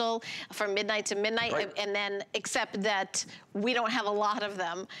special from midnight to midnight, right. And then except that we don't have a lot of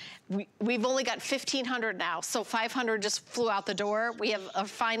them. We've only got 1,500 now, so 500 just flew out the door. We have a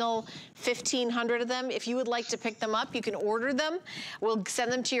final 1,500 of them. If you would like to pick them up, you can order them. We'll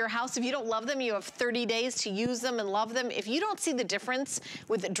send them to your house. If you don't love them, you have 30 days to use them and love them. If you don't see the difference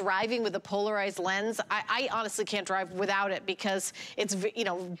with driving with a polarized lens, I honestly can't drive without it because it's, you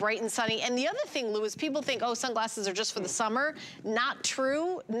know, bright and sunny. And the other thing, Lou, is people think, oh, sunglasses are just for the summer. Not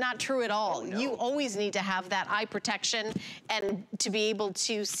true. Not true at all. Oh, no. You always need to have that eye protection and to be able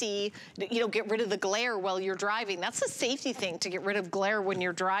to see, you know, get rid of the glare while you're driving. That's a safety thing, to get rid of glare when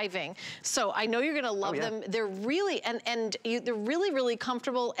you're driving. So I know you're going to love them. They're really, they're really, really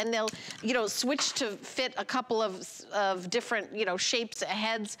comfortable, and they'll, you know, switch to fit a couple of different, you know, shapes,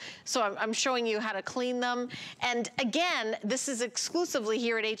 heads. So I'm showing you how to clean them. And again, this is exclusively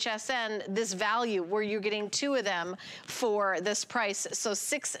here at HSN, this value where you're getting 2 of them for this price. So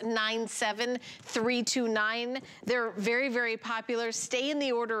 $697,329. They're very, very popular. Stay in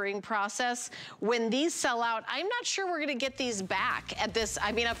the ordering process. When these sell out, I'm not sure we're gonna get these back at this.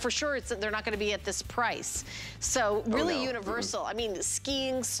 I mean, for sure they're not gonna be at this price. So really universal. I mean,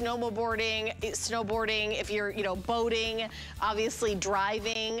 skiing, snowboarding, if you're, you know, boating, obviously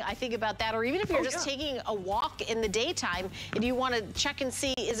driving, I think about that. Or even if you're just taking a walk in the daytime and you want to check and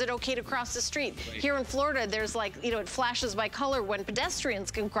see, is it okay to cross the street? Right. Here in Florida, there's like, you know, it flashes by color when pedestrians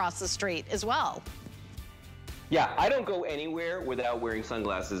can cross the street as well. Yeah, I don't go anywhere without wearing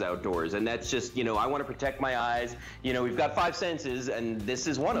sunglasses outdoors, and that's just, you know, I want to protect my eyes. You know, we've got 5 senses, and this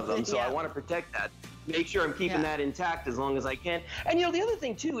is one of them, so I want to protect that. Make sure I'm keeping that intact as long as I can. And, you know, the other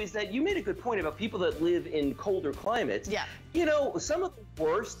thing, too, is that you made a good point about people that live in colder climates. Yeah. You know, some of the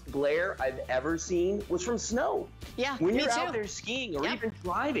worst glare I've ever seen was from snow. Yeah, when you're out there skiing or even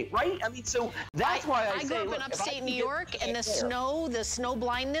driving, right? I mean, so that's why I say, grew up in upstate New York, and the snow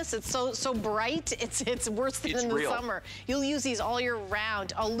blindness, it's so bright, it's worse than in the summer. You'll use these all year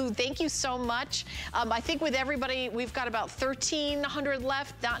round. Oh, Lou, thank you so much. I think with everybody, we've got about 1,300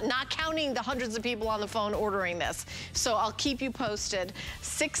 left, not counting the hundreds of people on the phone ordering this. So I'll keep you posted.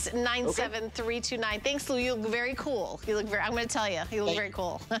 697-329. Thanks, Lou. You look very cool. You look very, I'm going to tell you, you look very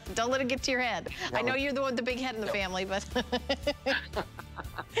cool. Don't let it get to your head. I know you're the one with the big head in the family, but.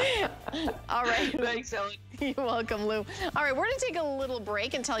 All right. Thanks, Ellen. You're welcome, Lou. All right, we're going to take a little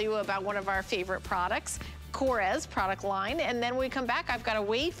break and tell you about one of our favorite products, Korres product line, and then when we come back, I've got a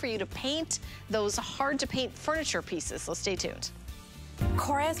way for you to paint those hard-to-paint furniture pieces, so stay tuned.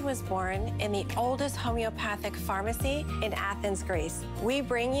 Korres was born in the oldest homeopathic pharmacy in Athens, Greece. We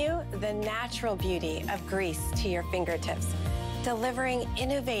bring you the natural beauty of Greece to your fingertips, delivering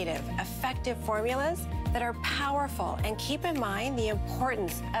innovative, effective formulas that are powerful and keep in mind the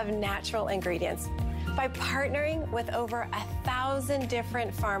importance of natural ingredients. By partnering with over 1,000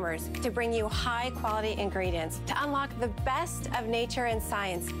 different farmers to bring you high-quality ingredients to unlock the best of nature and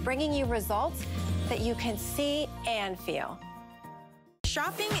science, bringing you results that you can see and feel.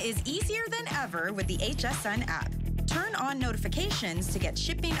 Shopping is easier than ever with the HSN app. Turn on notifications to get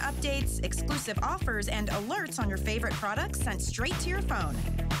shipping updates, exclusive offers, and alerts on your favorite products sent straight to your phone.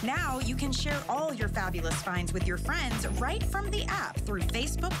 Now you can share all your fabulous finds with your friends right from the app through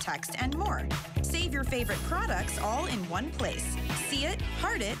Facebook, text, and more. Save your favorite products all in one place. See it,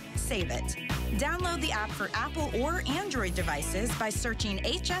 heart it, save it. Download the app for Apple or Android devices by searching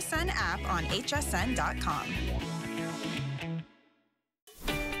HSN app on hsn.com.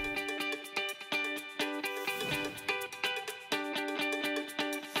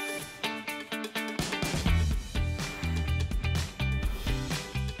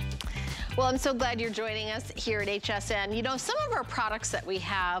 Well, I'm so glad you're joining us here at HSN. You know, some of our products that we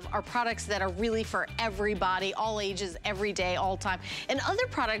have are products that are really for everybody, all ages, every day, all time. And other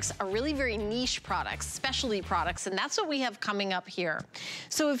products are really very niche products, specialty products, and that's what we have coming up here.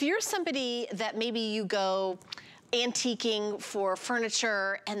 So if you're somebody that maybe you go antiquing for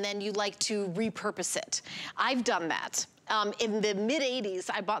furniture and then you like to repurpose it, I've done that. In the mid-'80s,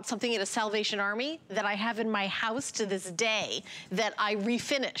 I bought something at a Salvation Army that I have in my house to this day that I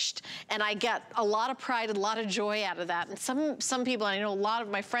refinished. And I get a lot of pride and a lot of joy out of that. And some people, and I know a lot of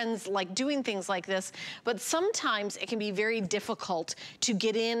my friends like doing things like this, but sometimes it can be very difficult to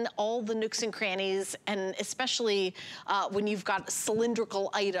get in all the nooks and crannies, and especially when you've got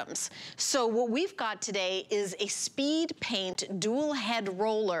cylindrical items. So what we've got today is a speed paint dual head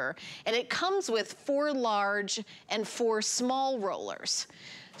roller, and it comes with 4 large and 4 small rollers.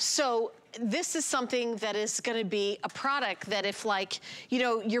 So this is something that is going to be a product that if, like, you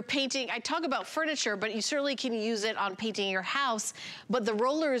know, you're painting, I talk about furniture, but you certainly can use it on painting your house, but the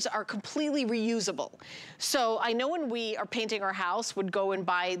rollers are completely reusable. So I know when we are painting our house, would go and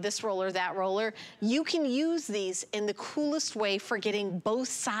buy this roller, that roller, you can use these in the coolest way for getting both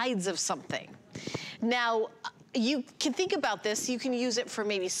sides of something. Now, you can think about this, you can use it for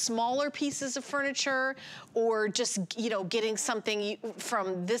maybe smaller pieces of furniture, or just, you know, getting something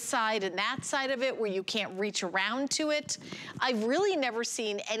from this side and that side of it where you can't reach around to it. I've really never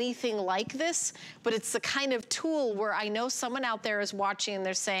seen anything like this, but it's the kind of tool where I know someone out there is watching and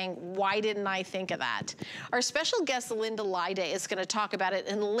they're saying, why didn't I think of that? Our special guest, Linda Lyde, is gonna talk about it,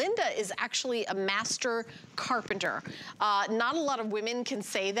 and Linda is actually a master carpenter. Not a lot of women can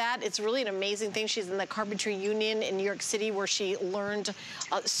say that. It's really an amazing thing. She's in the Carpentry Union in New York City, where she learned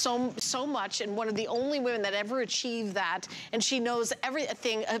so much, and one of the only women that ever achieved that. And she knows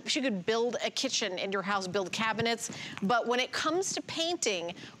everything. She could build a kitchen in your house, build cabinets. But when it comes to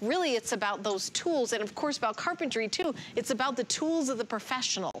painting, really it's about those tools, and of course about carpentry too. It's about the tools of the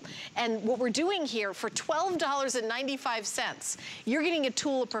professional. And what we're doing here for $12.95, you're getting a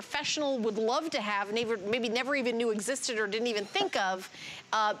tool a professional would love to have, maybe never even knew existed or didn't even think of,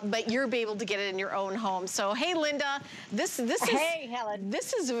 but you're able to get it in your own home. So hey, Linda, this is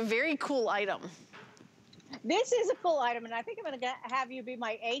a very cool item. This is a cool item, and I think I'm going to have you be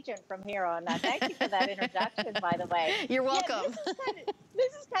my agent from here on. Thank you for that introduction, by the way. You're welcome. Yeah,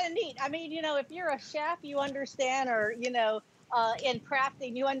 this is kind of neat. I mean, you know, if you're a chef, you understand, or, you know, in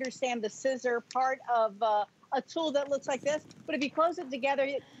crafting, you understand the scissor part of a tool that looks like this. But if you close it together,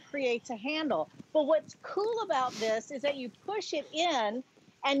 it creates a handle. But what's cool about this is that you push it in,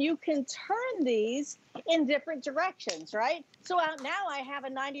 and you can turn these in different directions, right? So now I have a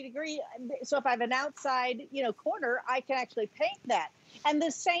 90-degree, so if I have an outside, you know, corner, I can actually paint that. And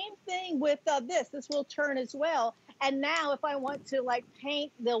the same thing with this will turn as well. And now if I want to like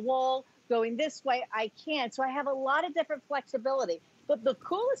paint the wall going this way, I can. So I have a lot of different flexibility. But the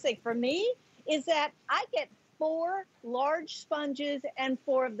coolest thing for me is that I get 4 large sponges and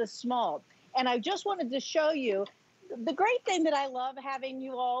 4 of the small. And I just wanted to show you the great thing that I love having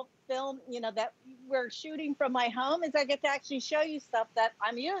you all film, you know, that we're shooting from my home, is I get to actually show you stuff that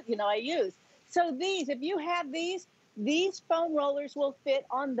I use. So these, if you have these foam rollers will fit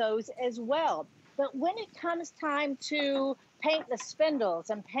on those as well. But when it comes time to paint the spindles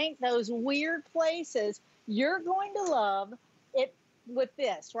and paint those weird places, you're going to love it with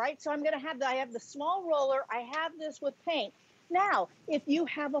this, right? So I have the small roller, I have this with paint. Now, if you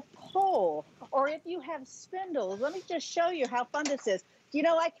have a pole or if you have spindles, let me just show you how fun this is. You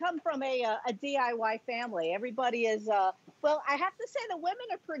know, I come from a DIY family. Everybody is, well, I have to say the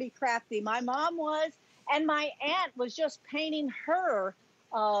women are pretty crafty. My mom was, and my aunt was just painting her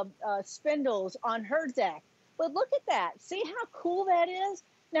spindles on her deck. But look at that. See how cool that is?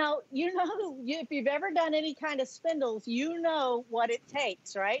 Now, you know, if you've ever done any kind of spindles, you know what it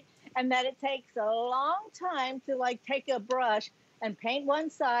takes, right? And that it takes a long time to like take a brush and paint one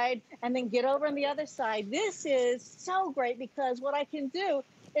side and then get over on the other side. This is so great because what I can do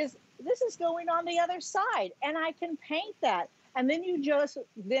is this is going on the other side and I can paint that. And then you just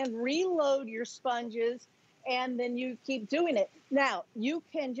then reload your sponges and then you keep doing it. Now, you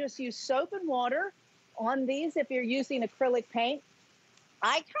can just use soap and water on these if you're using acrylic paint.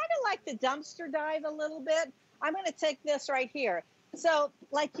 I kind of like the dumpster dive a little bit. I'm going to take this right here. So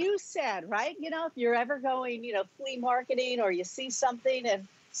like you said, right, you know, if you're ever going, you know, flea marketing or you see something and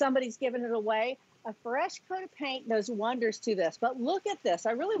somebody's giving it away, a fresh coat of paint does wonders to this. But look at this.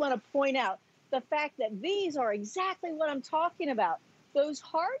 I really want to point out the fact that these are exactly what I'm talking about. Those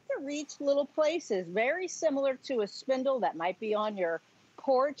hard to reach little places, very similar to a spindle that might be on your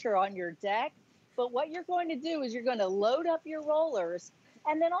porch or on your deck. But what you're going to do is you're going to load up your rollers,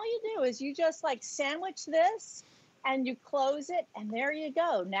 and then all you do is you just like sandwich this and you close it, and there you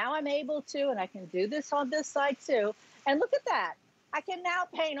go. Now I'm able to, and I can do this on this side too. And look at that. I can now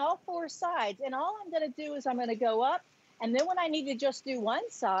paint all four sides, and all I'm going to do is I'm going to go up, and then when I need to just do one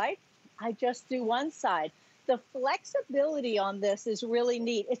side, I just do one side. The flexibility on this is really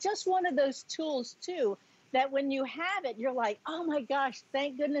neat. It's just one of those tools too that when you have it, you're like, oh my gosh,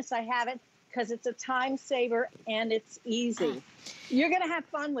 thank goodness I have it, because it's a time saver and it's easy. You're going to have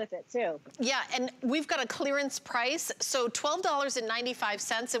fun with it too. Yeah, and we've got a clearance price, so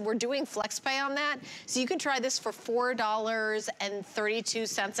 $12.95, and we're doing FlexPay on that. So you can try this for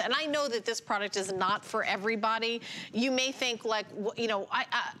 $4.32. And I know that this product is not for everybody. You may think like, you know,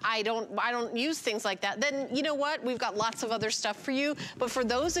 I don't use things like that. Then you know what? We've got lots of other stuff for you. But for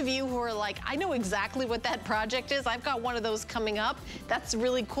those of you who are like, I know exactly what that project is. I've got one of those coming up. That's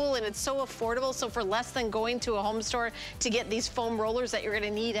really cool, and it's so affordable. So for less than going to a home store to get these foam rollers that you're going to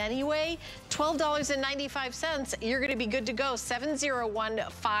need anyway, $12.95, you're going to be good to go.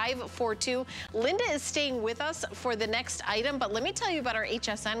 701-542. Linda is staying with us for the next item, but let me tell you about our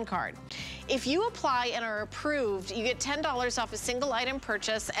HSN card. If you apply and are approved, you get $10 off a single item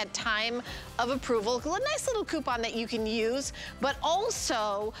purchase at time of approval. A nice little coupon that you can use, but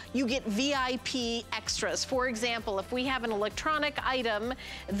also you get VIP extras. For example, if we have an electronic item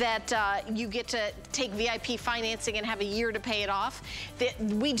that you get to take VIP financing and have a year to pay it off,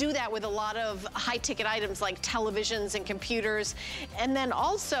 we do that with a lot of high-ticket items like televisions and computers. And then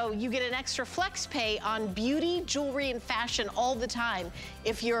also you get an extra flex pay on beauty, jewelry, and fashion all the time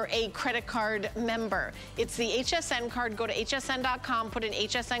if you're a credit card member. It's the HSN card. Go to hsn.com, put an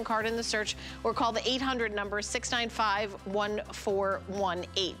HSN card in the search, or call the 800 number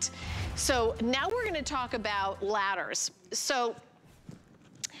 695-1418. So now we're going to talk about ladders. So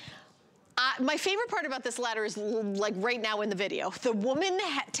my favorite part about this ladder is like right now in the video. The woman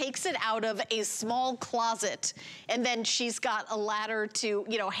takes it out of a small closet, and then she's got a ladder to,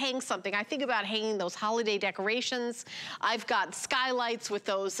 you know, hang something. I think about hanging those holiday decorations. I've got skylights with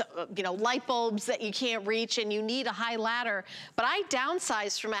those, you know, light bulbs that you can't reach, and you need a high ladder. But I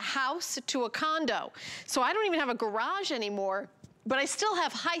downsized from a house to a condo, so I don't even have a garage anymore. But I still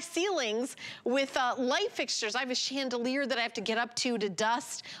have high ceilings with light fixtures. I have a chandelier that I have to get up to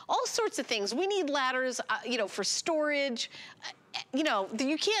dust, all sorts of things. We need ladders, you know, for storage. You know,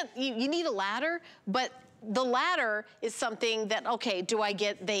 you need a ladder, but the ladder is something that, okay, do I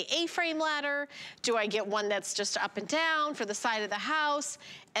get the A-frame ladder? Do I get one that's just up and down for the side of the house?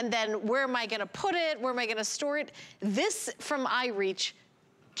 And then where am I gonna put it? Where am I gonna store it? This from iReach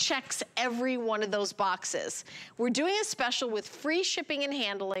checks every one of those boxes. We're doing a special with free shipping and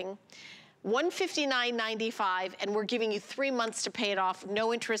handling, $159.95, and we're giving you 3 months to pay it off,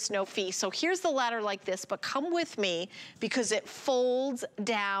 no interest, no fee. So here's the ladder like this, but come with me because it folds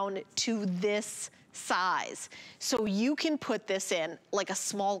down to this size. So you can put this in like a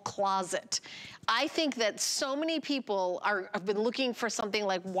small closet. I think that so many people have been looking for something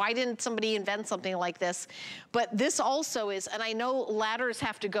like, why didn't somebody invent something like this? But this also is, and I know ladders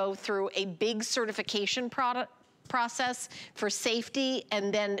have to go through a big certification process for safety,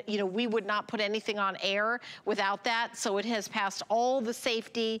 and then, you know, we would not put anything on air without that. So it has passed all the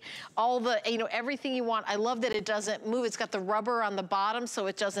safety, all the, you know, everything you want. I love that it doesn't move. It's got the rubber on the bottom so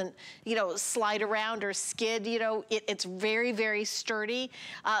it doesn't, you know, slide around or skid, you know. It's very, very sturdy.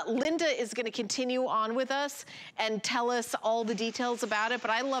 Linda is going to continue on with us and tell us all the details about it,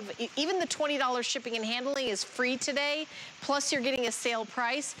 but I love, even the $20 shipping and handling is free today, plus you're getting a sale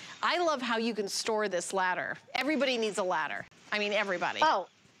price. I love how you can store this ladder. Everybody needs a ladder. I mean, everybody. Oh,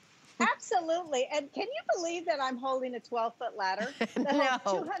 absolutely. And can you believe that I'm holding a 12-foot ladder that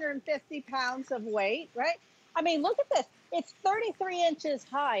holds 250 pounds of weight, right? I mean, look at this. It's 33 inches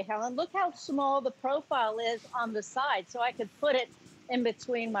high, Helen. Look how small the profile is on the side. So I could put it in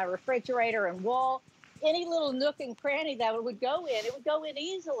between my refrigerator and wall. Any little nook and cranny that it would go in, it would go in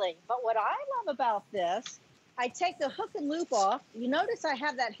easily. But what I love about this, I take the hook and loop off. You notice I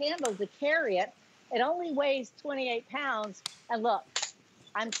have that handle to carry it. It only weighs 28 pounds. And look,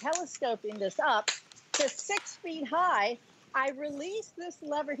 I'm telescoping this up. to 6 feet high, I release this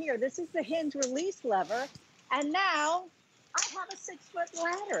lever here. This is the hinge release lever. And now I have a 6-foot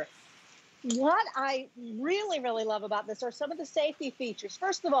ladder. What I really, really love about this are some of the safety features.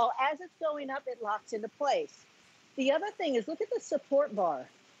 First of all, as it's going up, it locks into place. The other thing is, look at the support bar.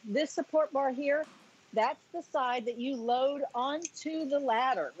 This support bar here, that's the side that you load onto the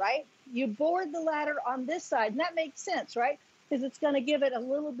ladder, right? You board the ladder on this side, and that makes sense, right? Because it's going to give it a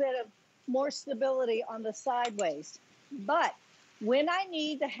little bit of more stability on the sideways. But when I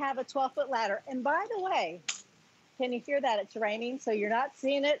need to have a 12-foot ladder, and by the way, can you hear that? It's raining, so you're not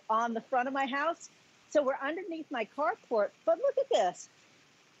seeing it on the front of my house. So we're underneath my carport, but look at this.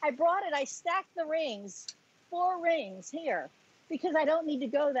 I brought it, I stacked the rings, 4 rings here, because I don't need to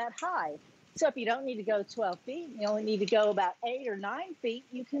go that high. So if you don't need to go 12 feet, you only need to go about 8 or 9 feet,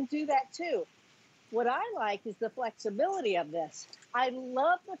 you can do that too. What I like is the flexibility of this. I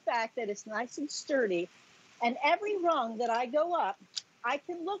love the fact that it's nice and sturdy, and every rung that I go up, I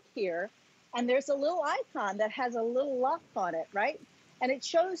can look here, and there's a little icon that has a little lock on it, right? And it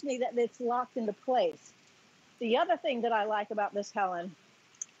shows me that it's locked into place. The other thing that I like about this, Helen,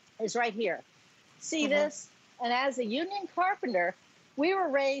 is right here. See this? And as a union carpenter, we were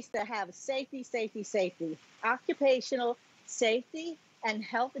raised to have safety, safety, safety, occupational safety and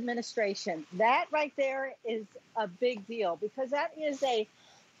health administration. That right there is a big deal, because that is a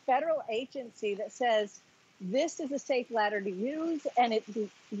federal agency that says this is a safe ladder to use, and it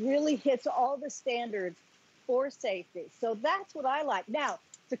really hits all the standards for safety. So that's what I like. Now,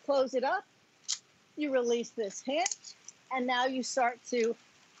 to close it up, you release this hinge, and now you start to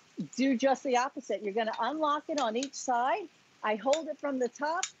do just the opposite. You're going to unlock it on each side. I hold it from the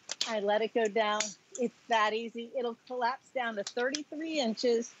top. I let it go down. It's that easy. It'll collapse down to 33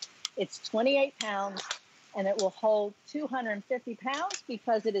 inches. It's 28 pounds, and it will hold 250 pounds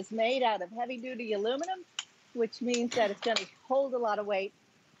because it is made out of heavy-duty aluminum, which means that it's going to hold a lot of weight,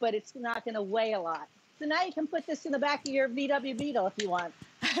 but it's not going to weigh a lot. So now you can put this in the back of your VW Beetle if you want.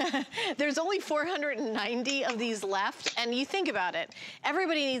 There's only 490 of these left, and you think about it.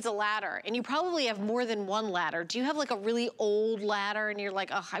 Everybody needs a ladder, and you probably have more than one ladder. Do you have like a really old ladder, and you're like,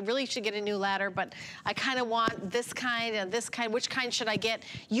 oh, I really should get a new ladder, but I kind of want this kind and this kind. Which kind should I get?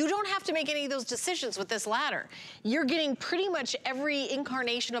 You don't have to make any of those decisions with this ladder. You're getting pretty much every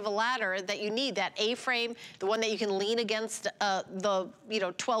incarnation of a ladder that you need. That A-frame, the one that you can lean against the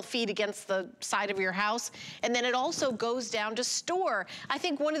 12 feet against the side of your house, and then it also goes down to store. I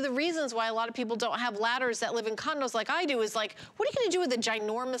think one of the reasons why a lot of people don't have ladders that live in condos like I do is like, what are you gonna do with a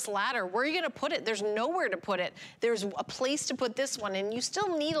ginormous ladder? Where are you gonna put it? There's nowhere to put it. There's a place to put this one, and you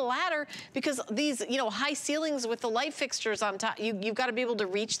still need a ladder because these, high ceilings with the light fixtures on top, you've got to be able to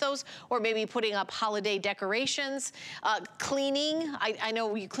reach those, or maybe putting up holiday decorations, cleaning. I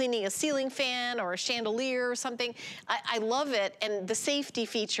know you cleaning a ceiling fan or a chandelier or something. I love it, and the safety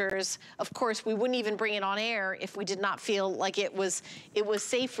features, of course, we wouldn't even bring it on air if we did not feel like it was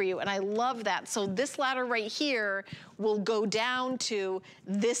safe for you, and I love that. So this ladder right here will go down to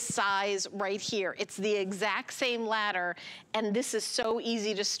this size right here. It's the exact same ladder, and this is so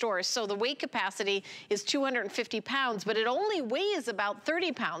easy to store. So the weight capacity is 250 pounds, but it only weighs about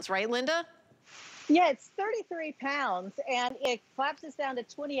 30 pounds, right, Linda? Yeah, it's 33 pounds, and it collapses down to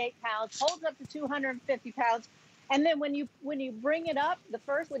 28 pounds, holds up to 250 pounds, and then when you bring it up,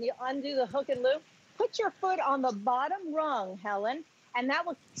 when you undo the hook and loop, put your foot on the bottom rung, Helen, and that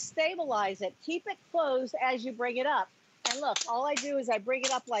will stabilize it. Keep it closed as you bring it up. And look, all I do is I bring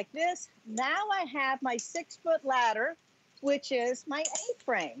it up like this. Now I have my 6-foot ladder, which is my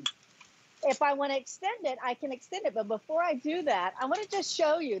A-frame. If I want to extend it, I can extend it. But before I do that, I want to just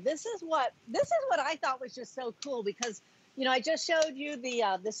show you. This is what I thought was just so cool, because I just showed you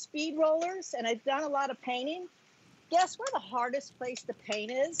the speed rollers, and I've done a lot of painting. Guess where the hardest place to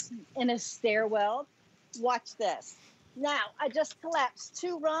paint is? In a stairwell. Watch this. Now, I just collapsed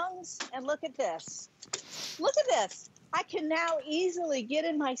 2 rungs, and look at this. Look at this. I can now easily get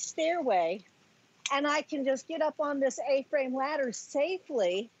in my stairway, and I can just get up on this A-frame ladder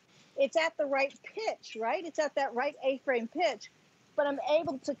safely. It's at the right pitch, right? It's at that right A-frame pitch, but I'm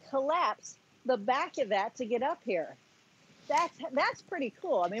able to collapse the back of that to get up here. That's pretty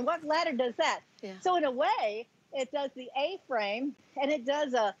cool. I mean, what ladder does that? Yeah. So in a way, it does the A-frame, and it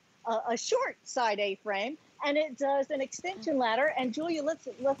does a short side A-frame, and it does an extension ladder. And Julia, let's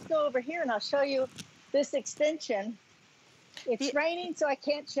go over here, and I'll show you this extension. It's raining, so I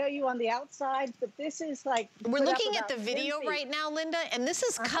can't show you on the outside, but this is like... We're looking at the video right now, Linda, and this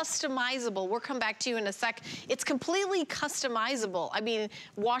is customizable. We'll come back to you in a sec. It's completely customizable. I mean,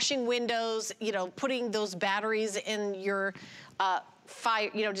 washing windows, putting those batteries in your fire,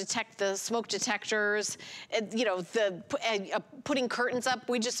 detect the smoke detectors, putting curtains up.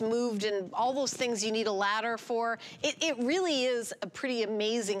 We just moved, and all those things you need a ladder for. It really is a pretty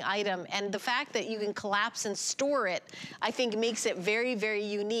amazing item, and the fact that you can collapse and store it, I think makes it very, very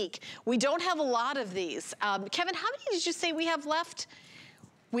unique. We don't have a lot of these. Kevin, how many did you say we have left?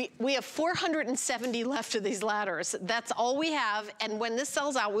 We have 470 left of these ladders. That's all we have, and when this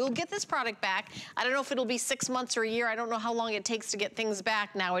sells out, we'll get this product back. I don't know if it'll be 6 months or a year. I don't know how long it takes to get things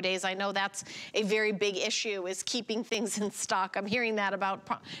back nowadays. I know that's a very big issue, is keeping things in stock. I'm hearing that about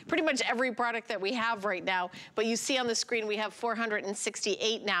pretty much every product that we have right now, but you see on the screen we have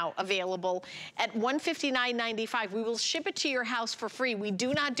 468 now available at $159.95. We will ship it to your house for free. We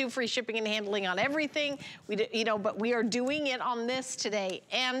do not do free shipping and handling on everything, but we are doing it on this today.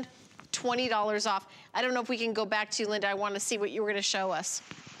 And $20 off. I don't know if we can go back to you, Linda. I want to see what you were going to show us.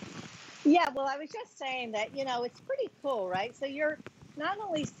 Yeah, well, I was just saying that, it's pretty cool, right? So you're not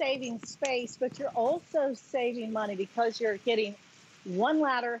only saving space, but you're also saving money because you're getting one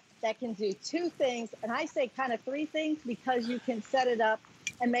ladder that can do two things. And I say kind of three things because you can set it up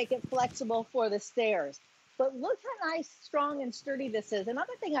and make it flexible for the stairs. But look how nice, strong, and sturdy this is.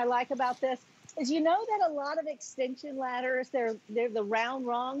 Another thing I like about this is that a lot of extension ladders, they're the round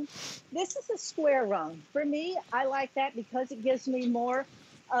rung. This is a square rung. For me, I like that because it gives me more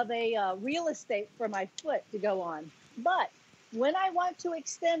of a real estate for my foot to go on. But when I want to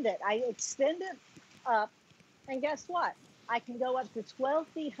extend it, I extend it up, and guess what? I can go up to 12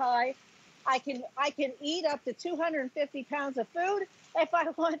 feet high. I can eat up to 250 pounds of food if I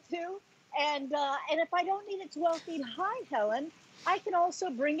want to. And if I don't need it 12 feet high, Helen, I can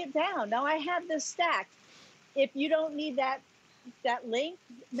also bring it down. Now I have this stacked. If you don't need that length,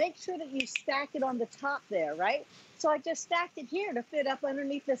 make sure that you stack it on the top there, right? So I just stacked it here to fit up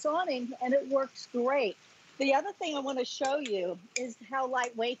underneath this awning, and it works great. The other thing I want to show you is how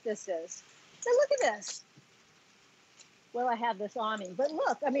lightweight this is. So look at this. Well, I have this awning, but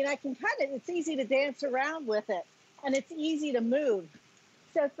look, I mean, it's easy to dance around with it, and it's easy to move.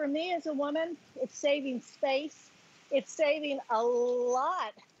 So for me as a woman, it's saving space. It's saving a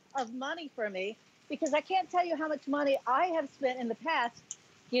lot of money for me because I can't tell you how much money I have spent in the past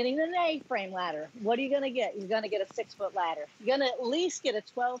getting an A-frame ladder. What are you going to get? You're going to get a 6-foot ladder. You're going to at least get a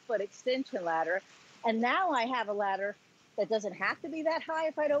 12-foot extension ladder. And now I have a ladder that doesn't have to be that high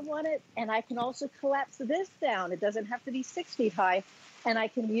if I don't want it. And I can also collapse this down. It doesn't have to be 6 feet high. And I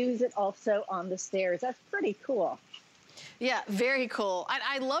can use it also on the stairs. That's pretty cool. Yeah, very cool.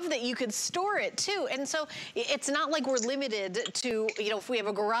 I love that you could store it too. And so it's not like we're limited to, if we have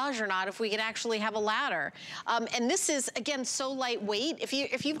a garage or not, if we can actually have a ladder. And this is, again, so lightweight.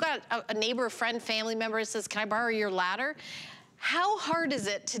 If you've got a neighbor, a friend, family member that says, can I borrow your ladder? How hard is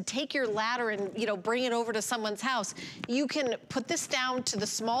it to take your ladder and, bring it over to someone's house? You can put this down to the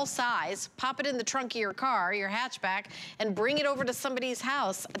small size, pop it in the trunk of your car, your hatchback, and bring it over to somebody's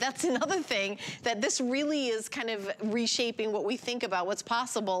house. That's another thing, that this really is kind of reshaping what we think about what's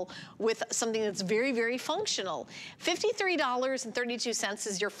possible with something that's very, very functional. $53.32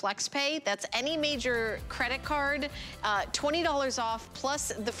 is your flex pay. That's any major credit card, $20 off plus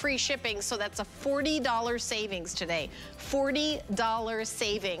the free shipping. So that's a $40 savings today. $40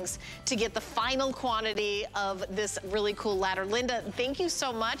 savings to get the final quantity of this really cool ladder. Linda, thank you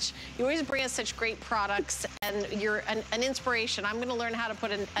so much. You always bring us such great products, and you're an inspiration. I'm going to learn how to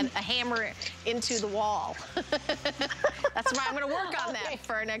put a hammer into the wall. That's why I'm going to work on that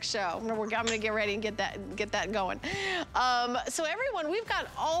for our next show. I'm going to get ready and get that going. So everyone, we've got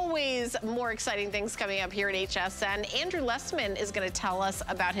always more exciting things coming up here at HSN. Andrew Lessman is going to tell us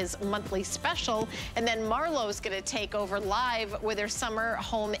about his monthly special, and then Marlo's going to take over live with their summer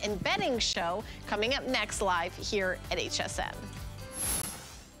home and bedding show coming up next live here at HSN.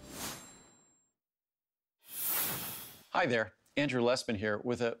 Hi there, Andrew Lessman here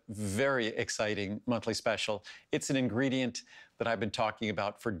with a very exciting monthly special. It's an ingredient that I've been talking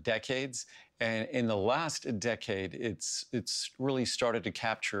about for decades, and in the last decade, it's really started to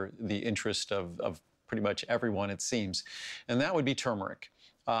capture the interest of pretty much everyone, it seems, and that would be turmeric.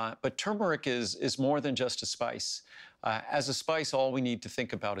 But turmeric is more than just a spice. As a spice, all we need to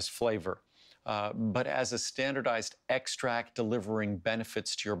think about is flavor. But as a standardized extract delivering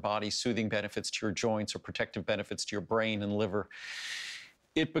benefits to your body, soothing benefits to your joints, or protective benefits to your brain and liver,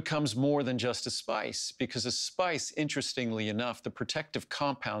 it becomes more than just a spice, because a spice, interestingly enough, the protective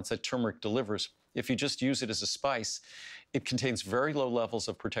compounds that turmeric delivers if you just use it as a spice, it contains very low levels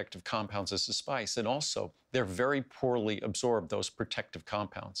of protective compounds as a spice, and also they're very poorly absorbed, those protective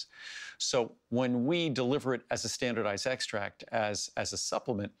compounds. So when we deliver it as a standardized extract, as a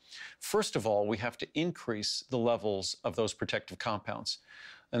supplement, first of all, we have to increase the levels of those protective compounds.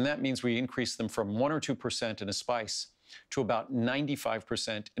 And that means we increase them from 1 or 2% in a spice to about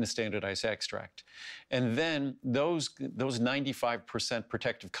 95% in a standardized extract. And then those 95%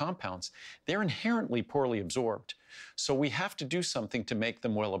 protective compounds, they're inherently poorly absorbed. So we have to do something to make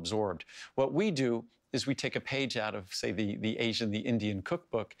them well absorbed. What we do is we take a page out of, say, the Asian, the Indian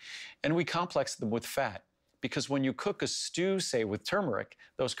cookbook, and we complex them with fat. Because when you cook a stew, say, with turmeric,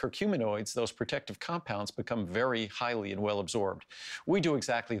 those curcuminoids, those protective compounds, become very highly and well absorbed. We do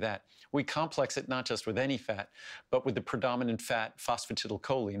exactly that. We complex it not just with any fat, but with the predominant fat,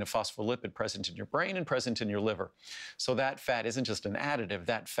 phosphatidylcholine, a phospholipid present in your brain and present in your liver. So that fat isn't just an additive.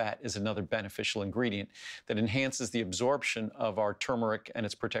 That fat is another beneficial ingredient that enhances the absorption of our turmeric and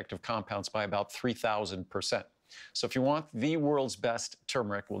its protective compounds by about 3,000%. So if you want the world's best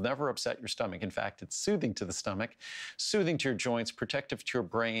turmeric, will never upset your stomach. In fact, it's soothing to the stomach, soothing to your joints, protective to your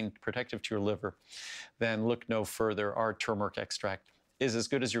brain, protective to your liver, then look no further. Our turmeric extract is as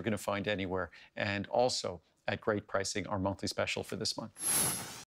good as you're going to find anywhere, and also at great pricing, our monthly special for this month.